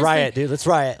 Let's Honestly, riot, dude. Let's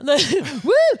riot.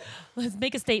 Woo! Let's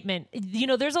make a statement.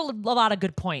 There's a lot of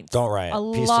good points. Don't riot. A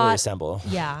Peacefully lot- assemble.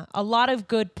 Yeah, a lot of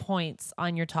good points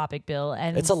on your topic, Bill.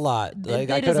 And It's a lot. Like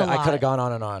it I is could a have lot. gone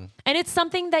on and on. And it's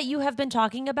something that you have been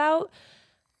talking about,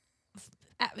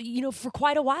 for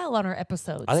quite a while on our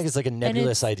episodes. I think it's like a And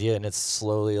nebulous idea, and it's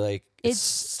slowly like it's It's-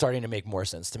 starting to make more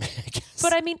sense to me. I guess.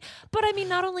 But I mean,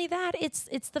 not only that,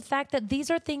 it's the fact that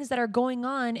these are things that are going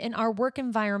on in our work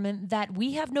environment that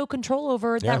we have no control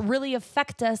over, that Yeah. really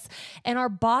affect us, and our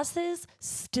bosses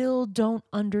still don't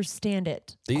understand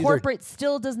it. They either- Corporate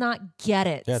still does not get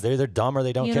it. yeah, they're either dumb or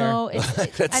they don't you care. know,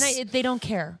 That's- they don't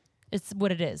care. It's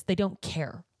what it is. They don't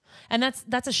care, and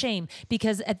that's a shame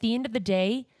because at the end of the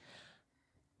day,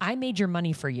 I made your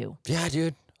money for you. yeah,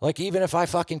 dude. Like even if I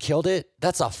fucking killed it,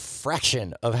 that's a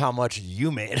fraction of how much you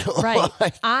made. Right.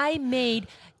 Like, I made,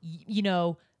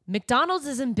 McDonald's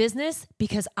is in business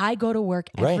because I go to work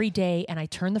Right. every day and I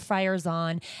turn the fryers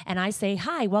on and I say,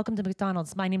 "Hi, welcome to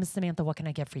McDonald's. My name is Samantha. What can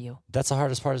I get for you?" that's the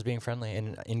hardest part is being friendly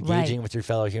and engaging with your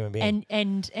fellow human being.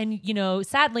 And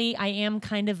sadly, I am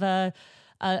kind of a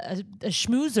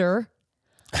schmoozer.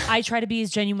 I try to be as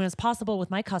genuine as possible with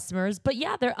my customers, but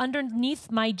yeah, they're underneath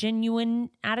my genuine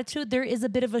attitude. There is a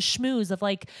bit of a schmooze of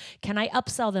like, can I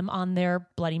upsell them on their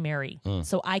Bloody Mary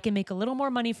so I can make a little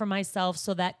more money for myself,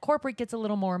 so that corporate gets a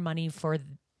little more money for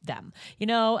them.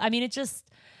 I mean,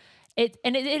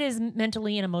 it is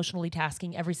mentally and emotionally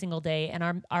tasking every single day,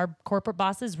 and our corporate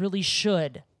bosses really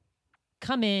should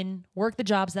come in, work the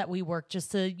jobs that we work,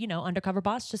 just to, undercover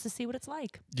boss, just to see what it's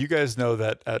like. You guys know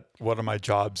that at one of my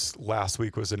jobs last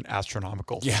week was an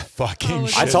astronomical fucking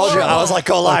it's I shit told you, I show. was like,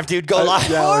 go live, dude, go live.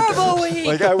 Yeah, Horrible week.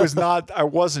 like I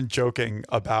wasn't joking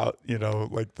about,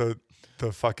 like the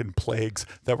fucking plagues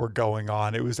that were going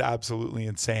on. It was absolutely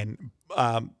insane.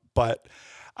 But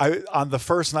on the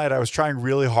first night, I was trying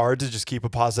really hard to just keep a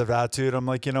positive attitude. I'm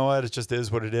like, you know what? It just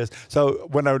is what it is. So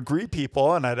when I would greet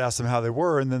people and I'd ask them how they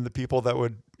were, and then the people that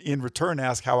would in return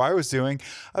ask how I was doing,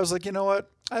 I was like, you know what?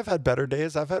 I've had better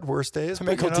days. I've had worse days.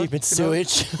 May go deep in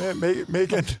sewage. Make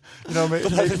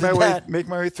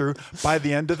my way through. By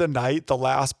the end of the night, the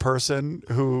last person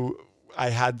who I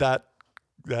had that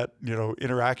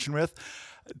interaction with,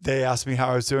 they asked me how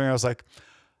I was doing. I was like,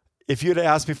 if you'd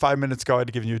asked me 5 minutes ago, I'd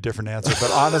have given you a different answer.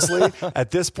 But honestly,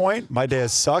 at this point, my day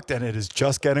has sucked and it is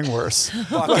just getting worse.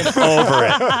 Fucking over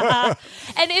it.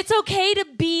 And it's okay to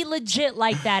be legit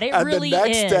like that. It And really the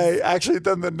next is. day,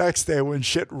 the next day when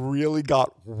shit really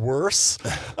got worse,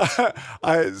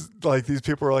 these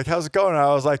people were like, how's it going? And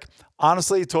I was like,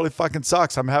 honestly, it totally fucking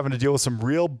sucks. I'm having to deal with some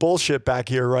real bullshit back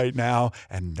here right now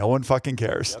and no one fucking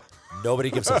cares. Yep.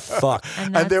 Nobody gives a fuck.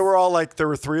 And they were all like, there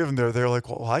were three of them there. They were like,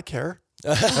 well, I care.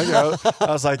 I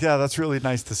was like, yeah, that's really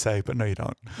nice to say, but no, you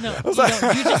don't. No, you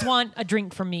don't. You just want a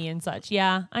drink from me and such.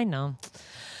 Yeah, I know.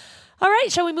 All right,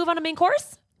 shall we move on to main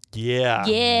course? Yeah.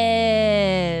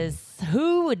 Yes.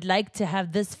 Who would like to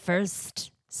have this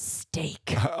first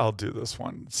steak. I'll do this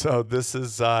one. So this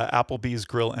is Applebee's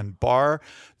Grill and Bar.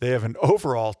 They have an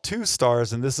overall 2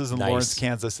 stars, and this is in Lawrence,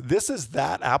 Kansas. This is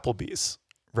that Applebee's,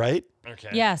 right? Okay.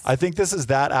 Yes. I think this is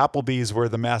that Applebee's where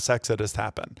the mass exodus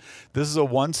happened. This is a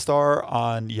 1 star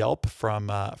on Yelp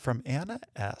from Anna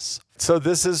S. So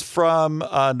this is from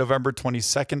November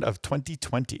 22nd of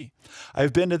 2020.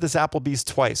 I've been to this Applebee's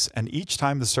twice, and each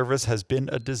time the service has been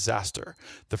a disaster.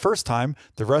 The first time,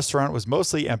 the restaurant was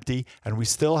mostly empty, and we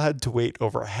still had to wait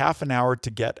over half an hour to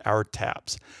get our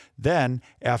tabs. Then,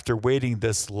 after waiting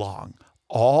this long,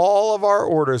 all of our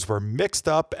orders were mixed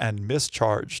up and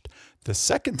mischarged. The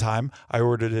second time, I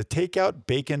ordered a takeout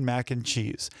bacon mac and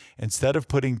cheese. Instead of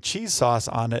putting cheese sauce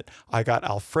on it, I got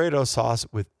Alfredo sauce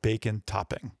with bacon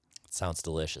topping. Sounds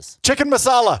delicious. Chicken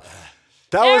masala.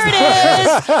 That There was it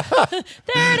is.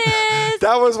 There it is.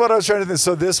 that was what I was trying to think.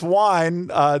 So this wine,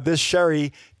 this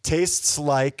sherry, tastes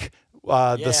like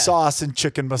the sauce in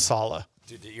chicken masala.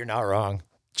 Dude, you're not wrong.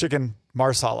 Chicken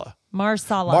marsala.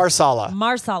 Marsala. Marsala.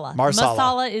 Marsala. Marsala.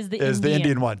 Masala is the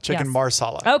Indian one. Chicken Yes.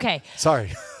 marsala. Okay.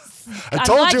 Sorry. I I'm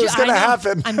told glad you it was going to I know.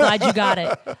 happen. I'm glad you got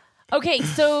it. Okay,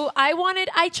 so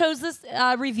I chose this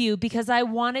review because I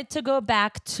wanted to go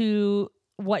back to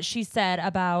what she said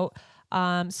about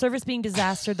service being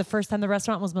disaster the first time the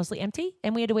restaurant was mostly empty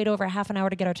and we had to wait over half an hour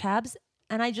to get our tabs.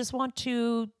 And I just want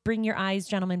to bring your eyes,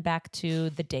 gentlemen, back to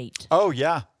the date. Oh,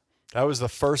 yeah. That was the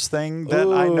first thing that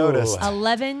I noticed.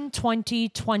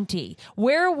 11/20/20.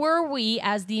 Where were we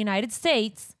as the United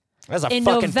States As a in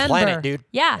fucking November? planet, dude.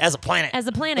 Yeah. As a planet. As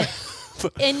a planet.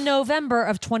 In November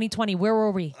of 2020, where were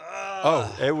we?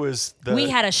 Oh, it was We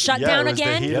had a shutdown it was the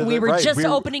again? heat of We the- were right. just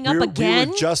opening up we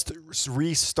again? were just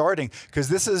restarting because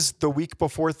this is the week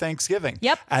before Thanksgiving.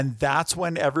 Yep. And that's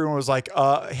when everyone was like,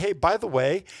 hey, by the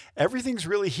way, everything's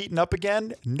really heating up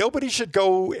again. Nobody should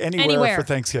go anywhere. For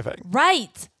Thanksgiving.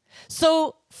 Right.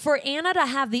 So for Anna to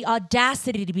have the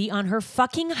audacity to be on her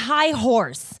fucking high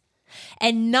horse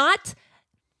and not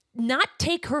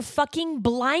take her fucking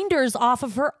blinders off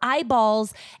of her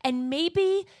eyeballs and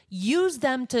maybe use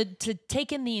them to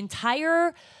take in the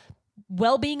entire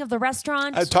well-being of the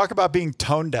restaurant. Talk about being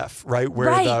tone deaf, right?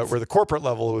 Right. Where the corporate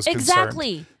level was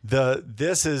Exactly. concerned.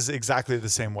 This is exactly the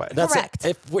same way. That's Correct.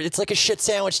 it. It's like a shit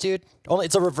sandwich, dude. Only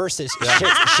it's a reverse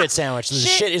shit sandwich. The Shit.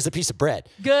 shit is a piece of bread.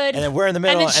 Good. And then we're in the And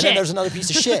middle, then and shit. then there's another piece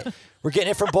of shit. We're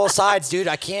getting it from both sides, dude.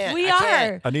 I can't. We I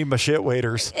can't. are. I need my shit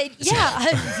waiters. Yeah,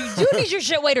 you do need your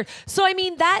shit waiter. So I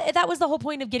mean that was the whole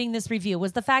point of getting this review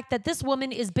was the fact that this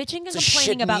woman is bitching and a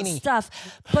complaining shit about meanie. stuff,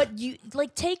 but you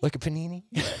take. Like a panini.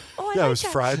 Oh, I Yeah, like it was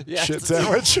that. fried Yeah, shit it's-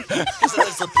 sandwich. Because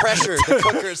there's the pressure, the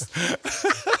cookers.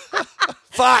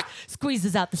 Fuck.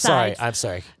 Squeezes out the Sorry, sides. I'm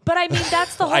sorry. But I mean,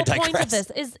 that's the I whole point of digress.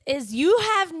 this is you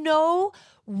have no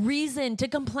reason to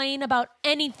complain about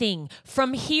anything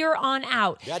from here on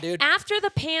out. Yeah, dude. After the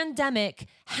pandemic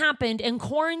happened and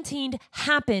quarantined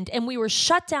happened and we were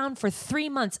shut down for 3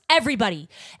 months, everybody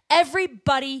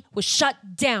was shut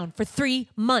down for 3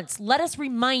 months. Let us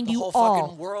remind The you whole all.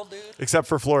 fucking world, dude. Except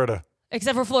for Florida.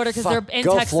 Except for Florida because Fuck, they're in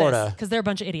go Texas Florida. because they're a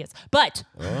bunch of idiots. But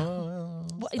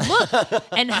look,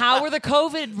 and how were the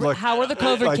COVID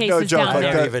Like, cases no joke. down Like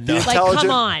there? don't even know. Like, come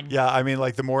intelligent- on. Yeah, I mean,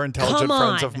 like the more intelligent Come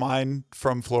friends of on. mine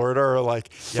from Florida are like,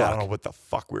 yeah, I don't Fuck. know what the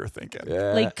fuck we were thinking.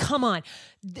 Like, come on.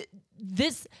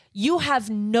 This you have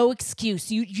no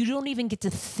excuse. You don't even get to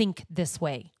think this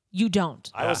way. You don't.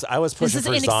 I was pushing is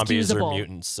for zombies or inexcusable.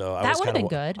 mutants, so I That was would've kinda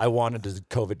been good. I wanted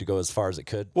COVID to go as far as it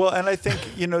could. Well, and I think,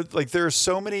 like there are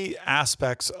so many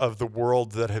aspects of the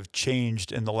world that have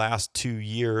changed in the last 2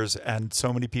 years and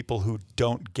so many people who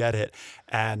don't get it.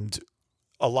 And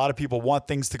a lot of people want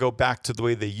things to go back to the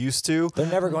way they used to. They're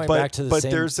never going but, back to the but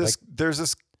same, there's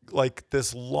this like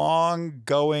this long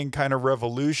going kind of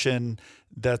revolution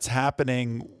that's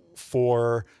happening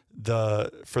for the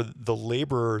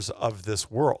laborers of this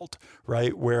world,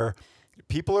 right? Where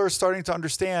people are starting to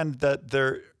understand that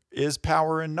there is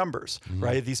power in numbers,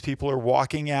 right? These people are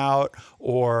walking out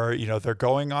or, they're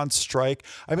going on strike.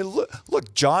 I mean,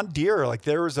 look, John Deere, like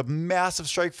there was a massive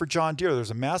strike for John Deere.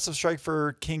 There's a massive strike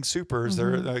for King Supers.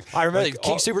 There, like, I remember like,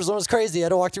 King all- Super's one was crazy. I had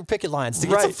to walk through picket lines to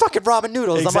get some Right. fucking ramen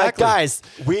noodles. I'm like, Exactly. guys,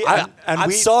 I'm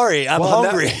we- sorry. I'm well, and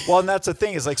hungry. and that's the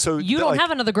thing is like, so You don't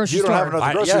have another grocery You don't have store.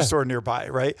 another grocery yeah. store nearby,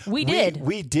 right? We did.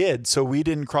 We did. So we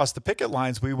didn't cross the picket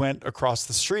lines. We went across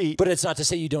the street. But it's not to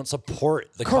say you don't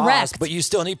support the Correct. cause, but you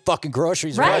still need fucking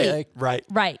groceries, Right. right? Like, Right.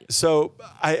 Right. So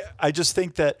I just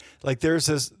think that like there's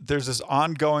this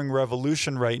ongoing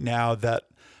revolution right now that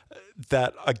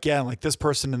that again, like this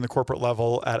person in the corporate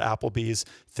level at Applebee's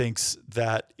thinks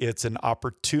that it's an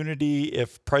opportunity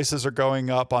if prices are going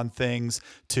up on things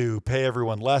to pay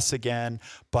everyone less again,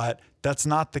 but that's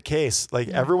not the case. Like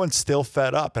everyone's still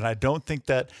fed up, and I don't think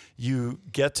that you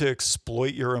get to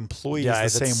exploit your employees the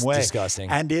same way. Disgusting.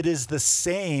 And it is the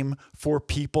same for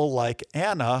people like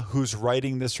Anna, who's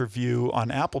writing this review on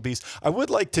Applebee's. I would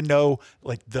like to know,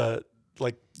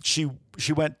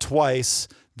 she went twice.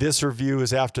 This review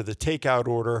is after the takeout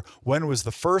order. When was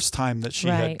the first time that she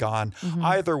had gone?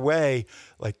 Either way,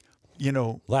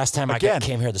 last time I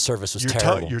came here, the service was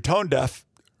terrible. You're tone deaf.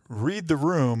 Read the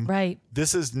room. Right.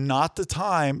 This is not the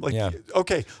time.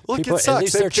 Okay, look, People, it sucks. at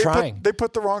least they're trying. They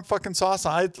put the wrong fucking sauce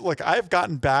on. I've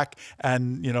gotten back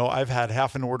and, I've had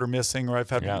half an order missing, or I've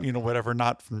had, whatever,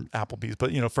 not from Applebee's,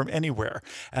 but, from anywhere.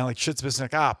 And shit's missing.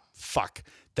 Fuck.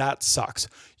 That sucks.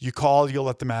 You call, you'll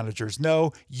let the managers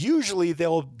know. Usually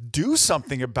they'll do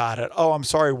something about it. Oh, I'm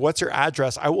sorry. What's your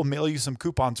address? I will mail you some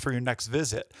coupons for your next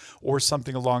visit, or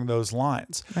something along those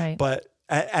lines. Right.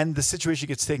 And the situation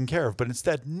gets taken care of. But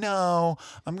instead, no,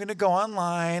 I'm going to go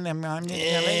online and I'm going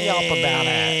to yelp about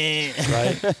it.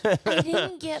 Right? I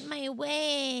didn't get my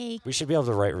way. We should be able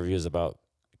to write reviews about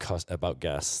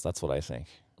guests. That's what I think.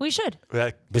 We should.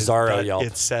 Bizarro Yelp.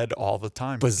 It's said all the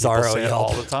time. Bizarro People say it Yelp.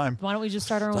 all the time. Why don't we just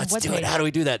start our own Let's webpage? do it. How do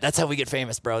we do that? That's how we get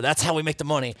famous, bro. That's how we make the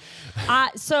money.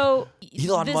 So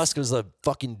Elon Musk was a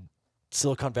fucking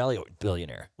Silicon Valley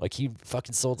billionaire. He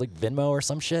fucking sold Venmo or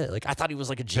some shit. I thought he was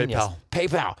a genius.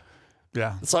 PayPal.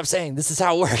 Yeah. That's what I'm saying. This is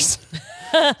how it works.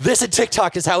 This and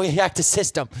TikTok is how we hack the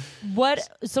system.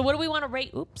 So what do we want to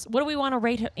rate? Oops. What do we want to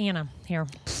rate Anna here?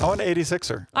 I want an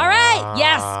 86er. All right.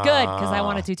 Yes. Good. Because I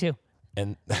want a 2-2.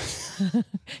 And 2-2.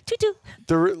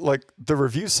 The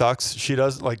review sucks. She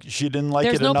didn't like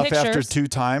There's it no enough after pictures. 2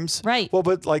 times. Right. Well,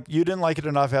 but you didn't like it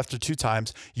enough after 2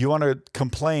 times. You want to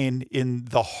complain in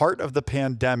the heart of the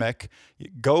pandemic.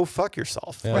 Go fuck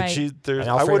yourself. Yeah. Right. And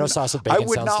Alfredo sauce with bacon I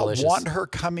would sounds not delicious. want her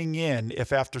coming in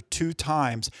if after 2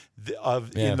 times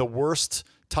in the worst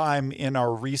time in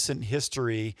our recent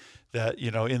history that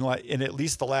in at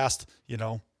least the last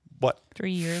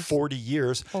 3 years. 40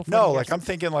 years. Oh, 40 no, years. I'm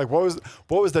thinking what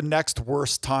was the next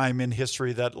worst time in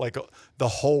history that the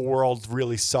whole world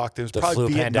really sucked? It was the probably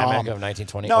flu Vietnam. pandemic of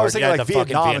 1920. No, I was thinking the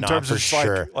Vietnam in fucking terms for of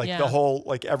sure. the whole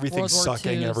everything World War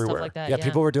sucking II, everywhere. Stuff like that, Yeah,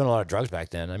 people were doing a lot of drugs back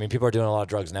then. I mean, people are doing a lot of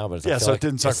drugs now, but I feel it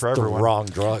didn't suck it's for everyone. The wrong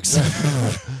drugs.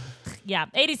 Yeah.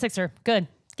 86er. Good.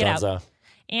 Get Dunzo. out.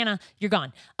 Anna, you're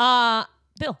gone.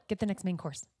 Bill, get the next main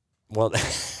course. Well,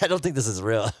 I don't think this is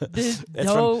real. It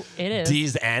is.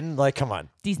 D's N. Come on.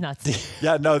 These nuts.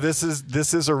 Yeah, no, this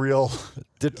is a real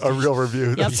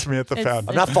review that Samantha found.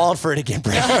 I'm not falling for it again,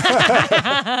 bro. This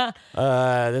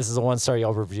is a 1-star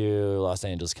Yelp review, Los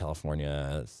Angeles,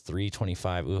 California,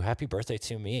 325. Ooh, happy birthday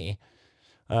to me.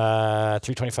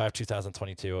 325,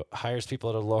 2022. Hires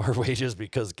people at a lower wages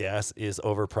because gas is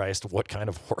overpriced. What kind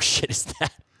of horseshit is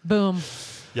that? Boom.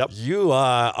 Yep. You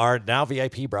are now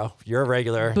VIP, bro. You're a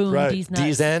regular. Boom. Right. These nuts.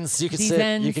 D's Ends. You can sit.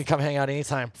 Ends. You can come hang out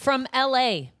anytime. From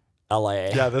LA.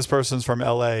 LA. Yeah, this person's from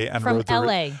LA and From wrote the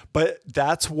LA. But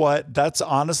that's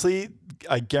honestly,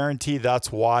 I guarantee that's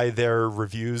why their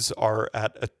reviews are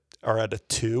at a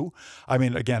 2. I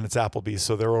mean, again, it's Applebee's,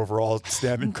 so their overall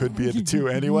standing could be at a 2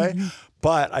 anyway.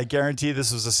 But I guarantee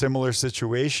this was a similar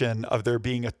situation of there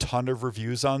being a ton of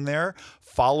reviews on there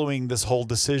following this whole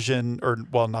decision, or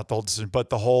well, not the whole decision, but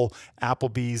the whole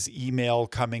Applebee's email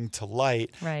coming to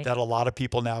light, Right. that a lot of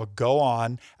people now go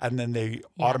on and then they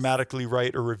automatically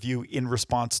write a review in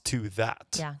response to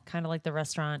that. Yeah, kind of like the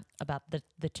restaurant about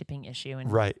the tipping issue in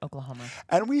Right. Oklahoma.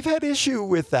 And we've had issue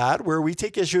with that, where we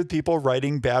take issue with people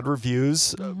writing bad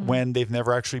reviews when they've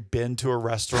never actually been to a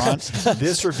restaurant.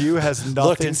 This review has nothing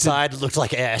Looked inside, looked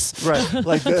like ass. Right.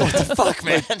 Like What the fuck,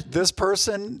 man? this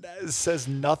person says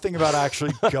nothing about actually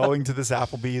going to this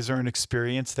Applebee's or an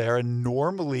experience there. And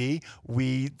normally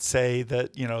we say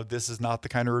that, this is not the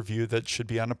kind of review that should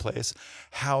be on a place.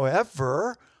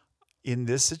 However, in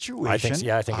this situation,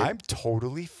 I think I'm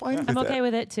totally fine with it. I'm okay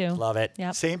with it too. Love it.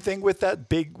 Yep. Same thing with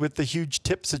with the huge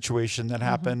tip situation that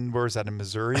happened. Where was that, in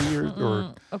Missouri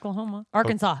or Oklahoma,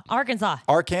 Arkansas. Arkansas?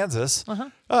 Oh yeah.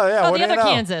 Oh, what the do you other know?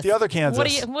 Kansas. The other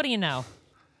Kansas. What do you know?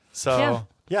 So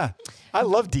yeah, I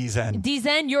love D-Zen.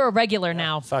 D-Zen, you're a regular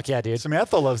now. Fuck yeah, dude.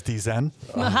 Samantha loves D-Zen.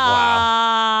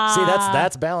 Wow. See,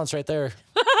 that's balance right there.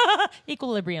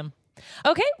 Equilibrium.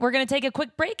 Okay, we're going to take a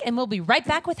quick break and we'll be right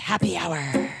back with Happy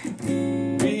Hour.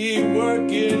 We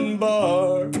work in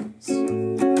bars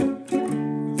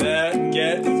that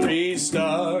get 3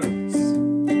 stars.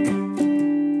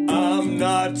 I'm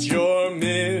not your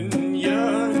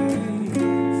minion.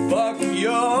 Fuck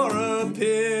your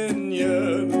opinion.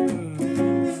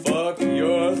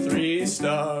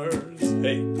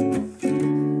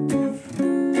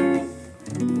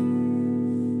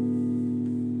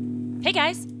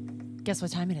 Guess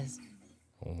what time it is?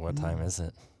 What time is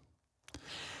it?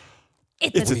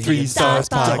 It's a 3 Stars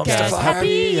Podcast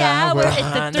happy hour. It's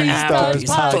a 3 Stars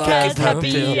Podcast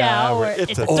happy hour.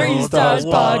 It's a 3 Stars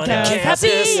Podcast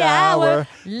happy hour.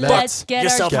 Let's get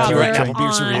yourself our a cover Apple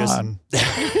Beers reviews. on.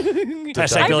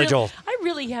 Hashtag Billy Joel. I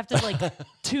really have to like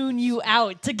tune you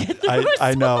out to get the rest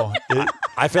I know.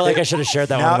 I feel like I should have shared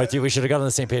that Now- one with you. We should have got on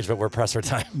the same page, but we're pressed for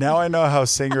time. Now I know how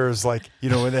singers like,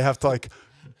 when they have to like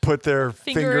put their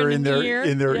finger in their ear.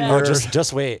 ear. Yeah. Oh,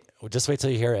 just wait. Just wait till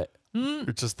you hear it.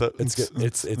 It's just the It's good.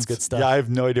 It's good stuff. Yeah, I have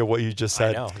no idea what you just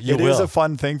said. know. You It is will. a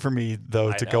fun thing for me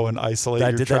though to go and isolate I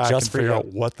your did that track just and for figure you. out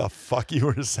what the fuck you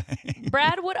were saying.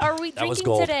 Brad, what are we That was drinking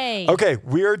gold. today? Okay,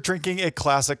 we are drinking a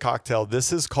classic cocktail.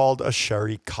 This is called a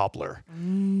sherry cobbler.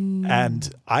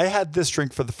 And I had this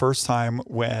drink for the first time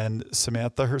when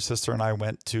Samantha, her sister, and I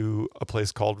went to a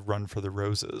place called Run for the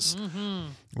Roses,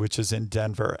 which is in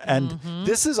Denver. And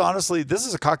this is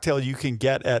a cocktail you can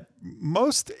get at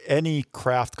most any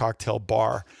craft cocktail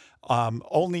bar.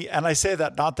 And I say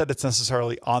that not that it's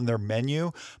necessarily on their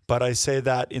menu, but I say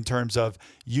that in terms of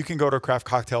you can go to a craft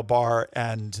cocktail bar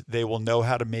and they will know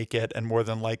how to make it, and more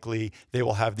than likely they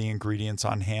will have the ingredients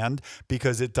on hand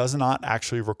because it does not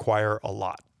actually require a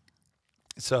lot.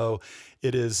 So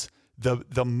it is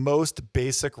the most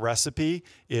basic recipe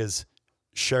is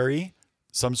sherry,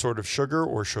 some sort of sugar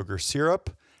or sugar syrup,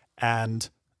 and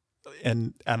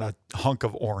a hunk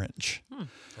of orange.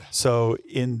 So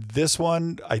in this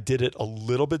one, I did it a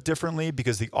little bit differently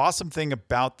because the awesome thing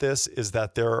about this is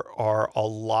that there are a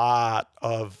lot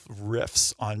of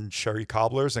riffs on sherry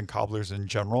cobblers and cobblers in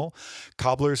general.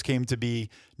 Cobblers came to be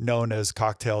known as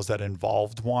cocktails that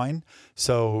involved wine.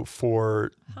 So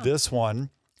for this one,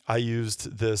 I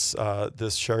used this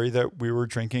sherry that we were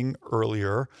drinking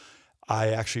earlier. I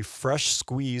actually fresh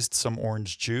squeezed some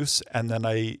orange juice, and then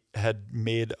I had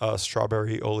made a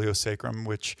strawberry oleo sacrum,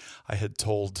 which I had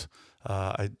told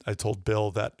I told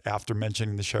Bill that after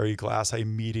mentioning the sherry glass, I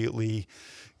immediately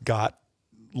got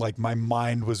like my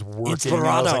mind was working. And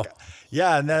I was like,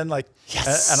 yeah, and then like,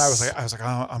 yes. and I was like,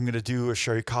 oh, I'm gonna do a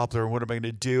sherry cobbler. What am I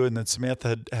gonna do? And then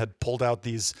Samantha had pulled out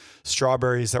these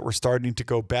strawberries that were starting to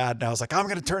go bad, and I was like, I'm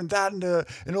gonna turn that into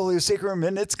an oleo sacrum,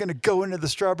 and it's gonna go into the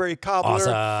strawberry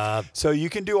cobbler. Awesome. So you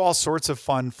can do all sorts of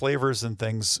fun flavors and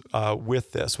things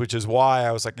with this, which is why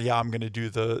I was like, yeah, I'm gonna do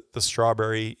the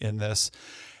strawberry in this.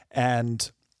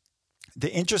 And the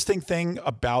interesting thing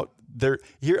about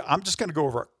here, I'm just going to go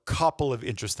over a couple of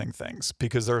interesting things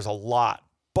because there's a lot.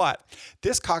 But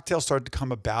this cocktail started to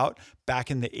come about back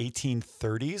in the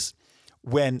 1830s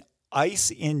when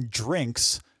ice in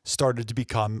drinks started to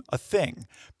become a thing.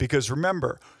 Because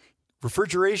remember,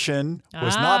 refrigeration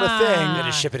was not a thing. You had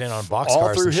to ship it in on boxcars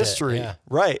all through and shit. history. Yeah.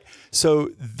 Right. So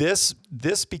this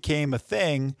became a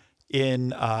thing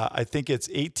in I think it's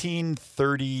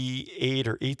 1838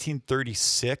 or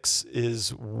 1836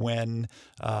 is when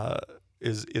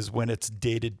when it's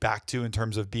dated back to in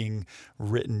terms of being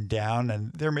written down,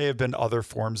 and there may have been other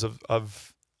forms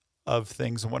of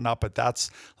things and whatnot, but that's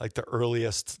like the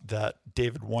earliest that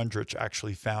David Wondrich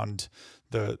actually found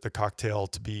the cocktail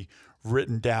to be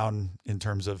written down in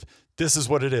terms of this is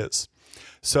what it is.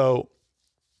 So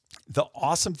the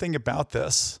awesome thing about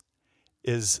this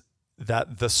is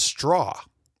that the straw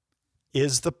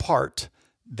is the part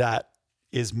that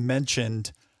is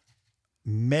mentioned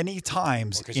many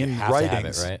times in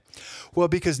writings. Right? Well,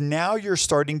 because now you're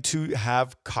starting to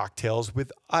have cocktails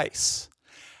with ice.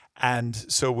 And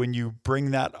so when you bring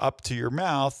that up to your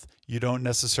mouth, you don't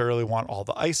necessarily want all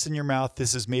the ice in your mouth.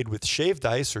 This is made with shaved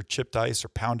ice or chipped ice or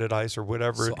pounded ice or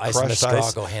whatever. So ice and the crushed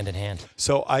straw go hand in hand.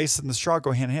 So ice and the straw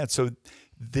go hand in hand. So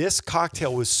this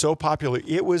cocktail was so popular.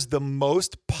 It was the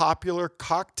most popular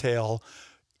cocktail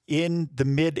in the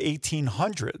mid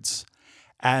 1800s.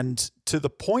 And to the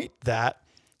point that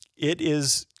it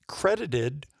is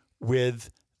credited with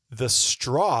the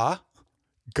straw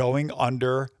going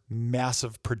under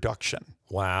massive production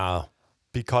Wow.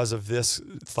 because of this.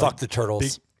 Fuck the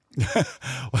turtles.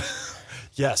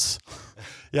 Yes.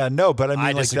 Yeah, no, but I mean,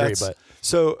 I like disagree, that's but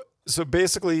so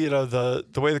basically, the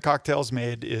way the cocktail's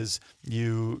made is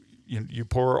you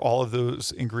pour all of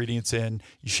those ingredients in,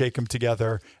 you shake them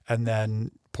together, and then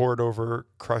pour it over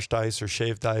crushed ice or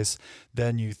shaved ice.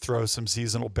 Then you throw some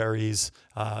seasonal berries,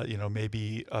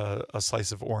 maybe a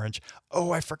slice of orange.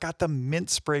 Oh, I forgot the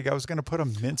mint sprig. I was going to put a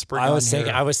mint sprig. I was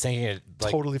thinking it.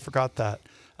 Like, totally forgot that.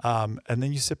 And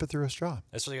then you sip it through a straw.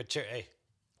 That's really good. Cheers. Hey,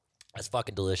 that's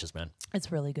fucking delicious, man.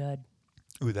 It's really good.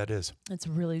 Ooh, that is. It's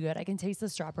really good. I can taste the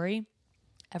strawberry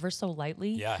ever so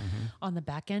lightly on the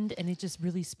back end, and it just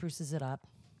really spruces it up.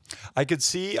 I could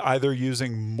see either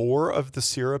using more of the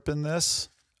syrup in this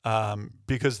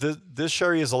because this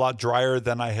sherry is a lot drier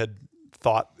than I had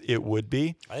thought it would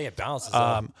be. I think it balances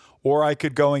out. Or I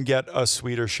could go and get a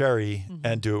sweeter sherry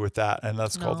and do it with that, and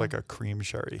that's called like a cream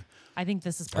sherry. I think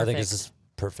this is perfect. I think this is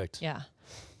perfect. Yeah.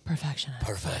 Perfection.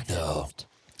 Perfecto.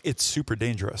 It's super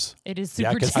dangerous. It is Yeah,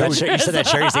 super because dangerous. you said that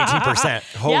sherry's 18%.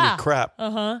 Holy Yeah. crap.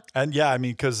 And yeah, I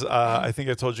mean, because I think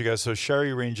I told you guys, so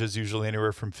sherry ranges usually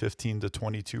anywhere from 15 to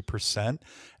 22%,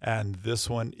 and this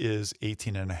one is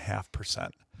 18.5%.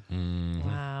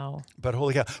 Wow. But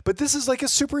holy cow. But this is like a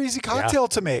super easy cocktail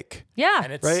to make. Yeah.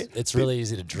 And Right? it's really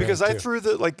easy to drink. Because I too. threw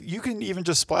you can even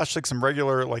just splash like some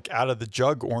regular, like out of the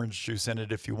jug orange juice in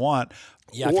it if you want.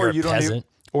 Yeah, if you're a you don't peasant.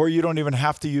 or you don't even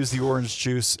have to use the orange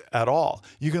juice at all.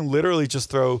 You can literally just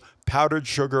throw powdered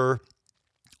sugar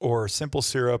or simple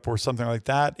syrup or something like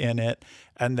that in it,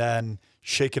 and then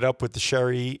shake it up with the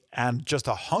sherry and just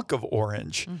a hunk of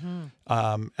orange. And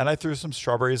I threw some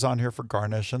strawberries on here for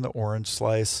garnish and the orange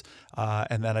slice,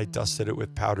 and then I dusted it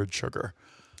with powdered sugar.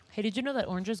 Hey, did you know that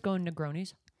oranges go in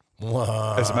Negronis?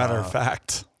 As a matter of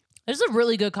fact, This is a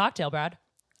really good cocktail, Brad.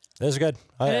 This is good.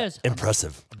 It is.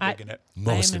 Impressive. digging it. I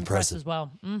Most am impressed impressive. as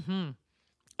well.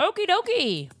 Okie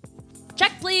dokie.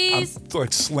 Check, please. It's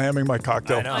like slamming my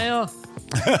cocktail. I know. I know.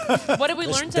 What did we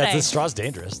learn today? This straw's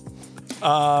dangerous.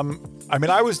 I mean,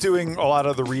 I was doing a lot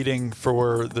of the reading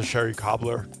for the Sherry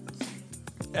Cobbler.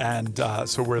 And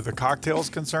so where the cocktail is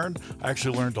concerned, I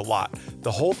actually learned a lot.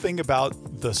 The whole thing about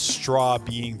the straw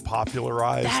being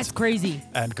popularized That's crazy.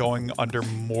 and going under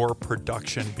more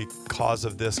production because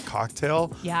of this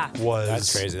cocktail Yeah. was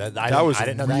That's crazy. That- I that didn't- was I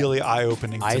didn't know that. really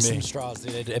eye-opening to Ice me. and straws,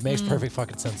 dude. It makes perfect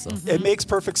fucking sense, though. It makes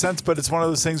perfect sense, but it's one of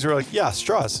those things where like, yeah,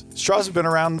 straws. Straws have been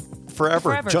around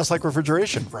forever. Just like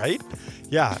refrigeration, right?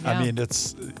 Yeah, Yeah. I mean,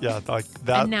 it's, like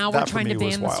that. And now we're that for trying to me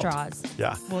was ban the wild. straws.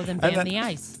 Yeah. Well, then And ban the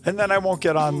ice. And then I won't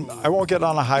get on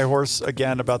a high horse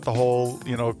again about the whole,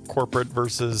 corporate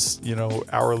versus,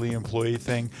 hourly employee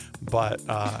thing. But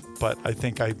I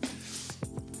think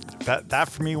that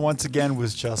for me once again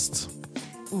was just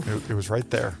it was right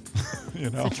there.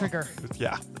 The trigger.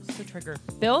 Yeah. It's the trigger.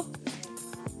 Bill?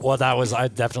 Well, that was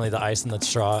definitely the ice and the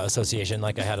straw association.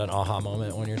 Like, I had an aha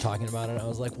moment when you were talking about it. I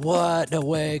was like, what? No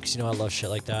way. Because, I love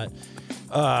shit like that.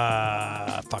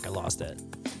 Fuck, I lost it.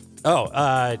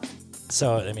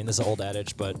 So, I mean, this is an old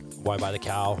adage, but why buy the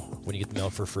cow when you get the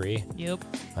milk for free? Yep.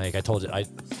 Like, I told you that.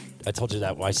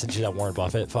 I sent you that Warren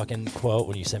Buffett fucking quote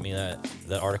when you sent me that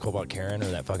article about Karen, or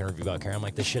that fucking review about Karen. I'm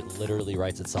like, this shit literally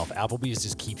writes itself. Applebee's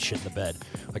just keeps shit in the bed.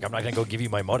 Like, I'm not gonna go give you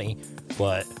my money,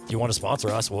 but if you want to sponsor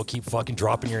us, we'll keep fucking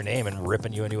dropping your name and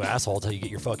ripping you a new asshole until you get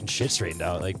your fucking shit straightened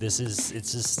out. Like,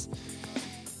 it's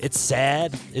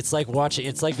sad. It's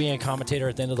like being a commentator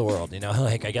at the end of the world.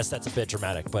 Like, I guess that's a bit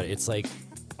dramatic, but it's like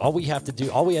all we had to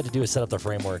do is set up the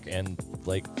framework, and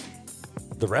like,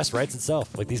 the rest writes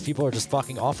itself. Like, these people are just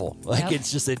fucking awful. Like, Yep.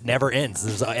 it's just, it never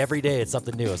ends. Every day it's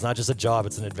something new. It's not just a job,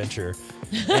 it's an adventure.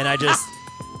 And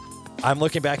I'm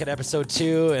looking back at episode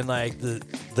 2 and like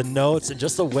the notes and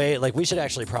just the way, like, we should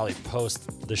actually probably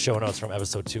post the show notes from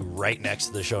episode 2 right next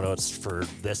to the show notes for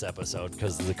this episode,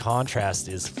 because the contrast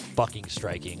is fucking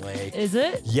striking. Like, Is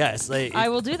it? yes, like, I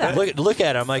will do that. Look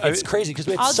at them. Like, it's crazy because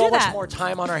we had I'll so do much that. more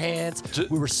time on our hands.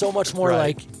 We were so much more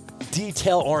Right. like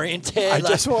detail oriented. I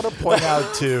just want to point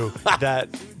out too that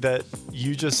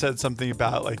you just said something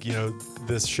about like,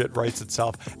 this shit writes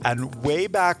itself. And way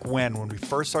back when we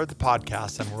first started the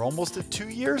podcast, and we're almost at 2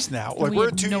 years now. Like, we we're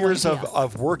had at 2 no years idea.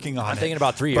 of working on I'm it. thinking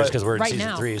about 3 years But- because we're in Right season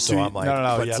now. 3. So 2 I'm like,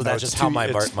 no, but, yeah, so no, that's it's just how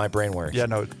 2 my brain works. Yeah,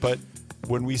 no, but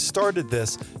when we started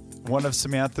this, one of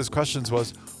Samantha's questions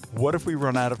was, what if we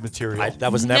run out of material?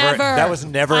 That was Never.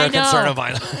 never I a concern know. of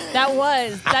mine. That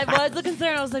was the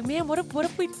concern. I was like, man, what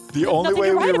if we? The have only nothing way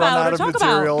to we write run about out or of talk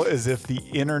material about? is if the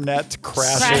internet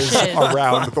crashes Crashes.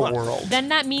 around the world. Then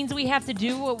that means we have to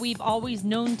do what we've always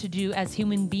known to do as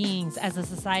human beings, as a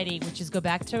society, which is go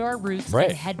back to our roots Right.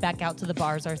 and head back out to the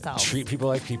bars ourselves. Treat people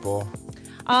like people.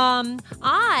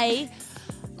 I,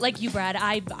 like you, Brad,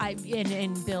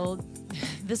 and Bill,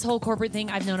 this whole corporate thing,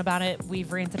 I've known about it.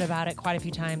 We've ranted about it quite a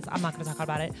few times. I'm not going to talk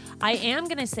about it. I am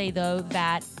going to say, though,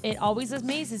 that it always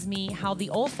amazes me how the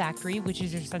olfactory, which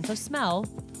is your sense of smell,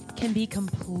 can be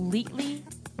completely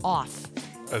off.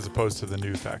 As opposed to the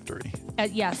new factory.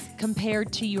 Yes,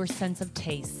 compared to your sense of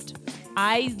taste.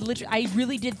 I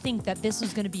really did think that this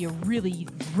was going to be a really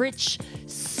rich,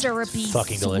 syrupy,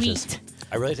 Fucking sweet. delicious.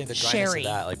 I really think the dryness Sherry. of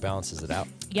that like balances it out.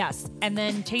 Yes, and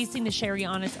then tasting the sherry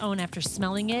on its own after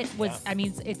smelling it was, I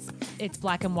mean, it's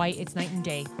black and white. It's night and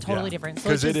day. Totally different. So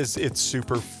Because it's it's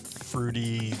super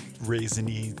fruity,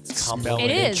 raisiny, smelling.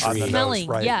 It is on the smelling, nose,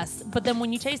 right? yes. But then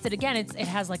when you taste it again, it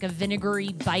has like a vinegary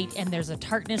bite, and there's a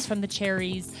tartness from the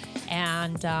cherries,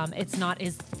 and it's not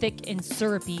as thick and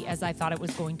syrupy as I thought it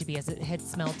was going to be, as it had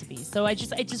smelled to be. So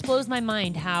it just blows my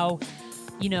mind how,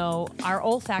 our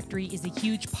olfactory is a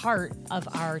huge part of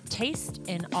our taste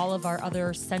and all of our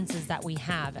other senses that we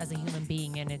have as a human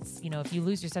being. And it's, if you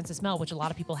lose your sense of smell, which a lot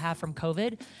of people have from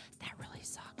COVID, that really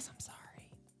sucks. I'm sorry.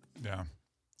 Yeah.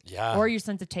 Yeah. Or your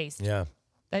sense of taste. Yeah.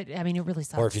 It really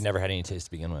sucks. Or if you never had any taste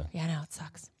to begin with. Yeah, no, it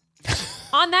sucks.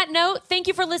 On that note, thank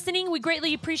you for listening. We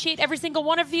greatly appreciate every single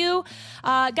one of you.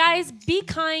 Guys, be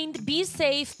kind, be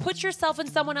safe, put yourself in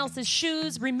someone else's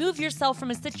shoes, remove yourself from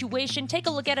a situation, take a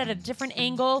look at it at a different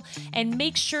angle, and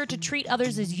make sure to treat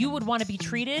others as you would want to be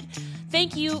treated.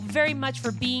 Thank you very much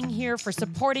for being here, for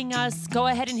supporting us. Go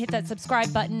ahead and hit that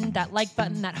subscribe button, that like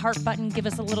button, that heart button. Give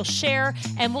us a little share,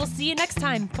 and we'll see you next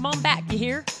time. Come on back, you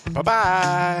hear?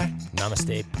 Bye-bye.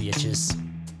 Namaste, bitches.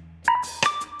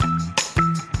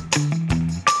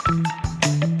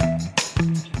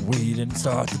 We didn't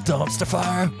start the dumpster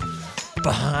fire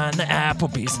behind the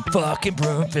Applebee's in fucking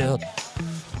Broomfield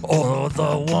or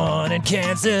the one in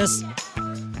Kansas.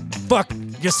 Fuck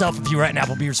yourself if you write an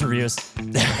Applebee's reviews.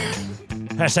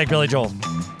 #Billy Joel.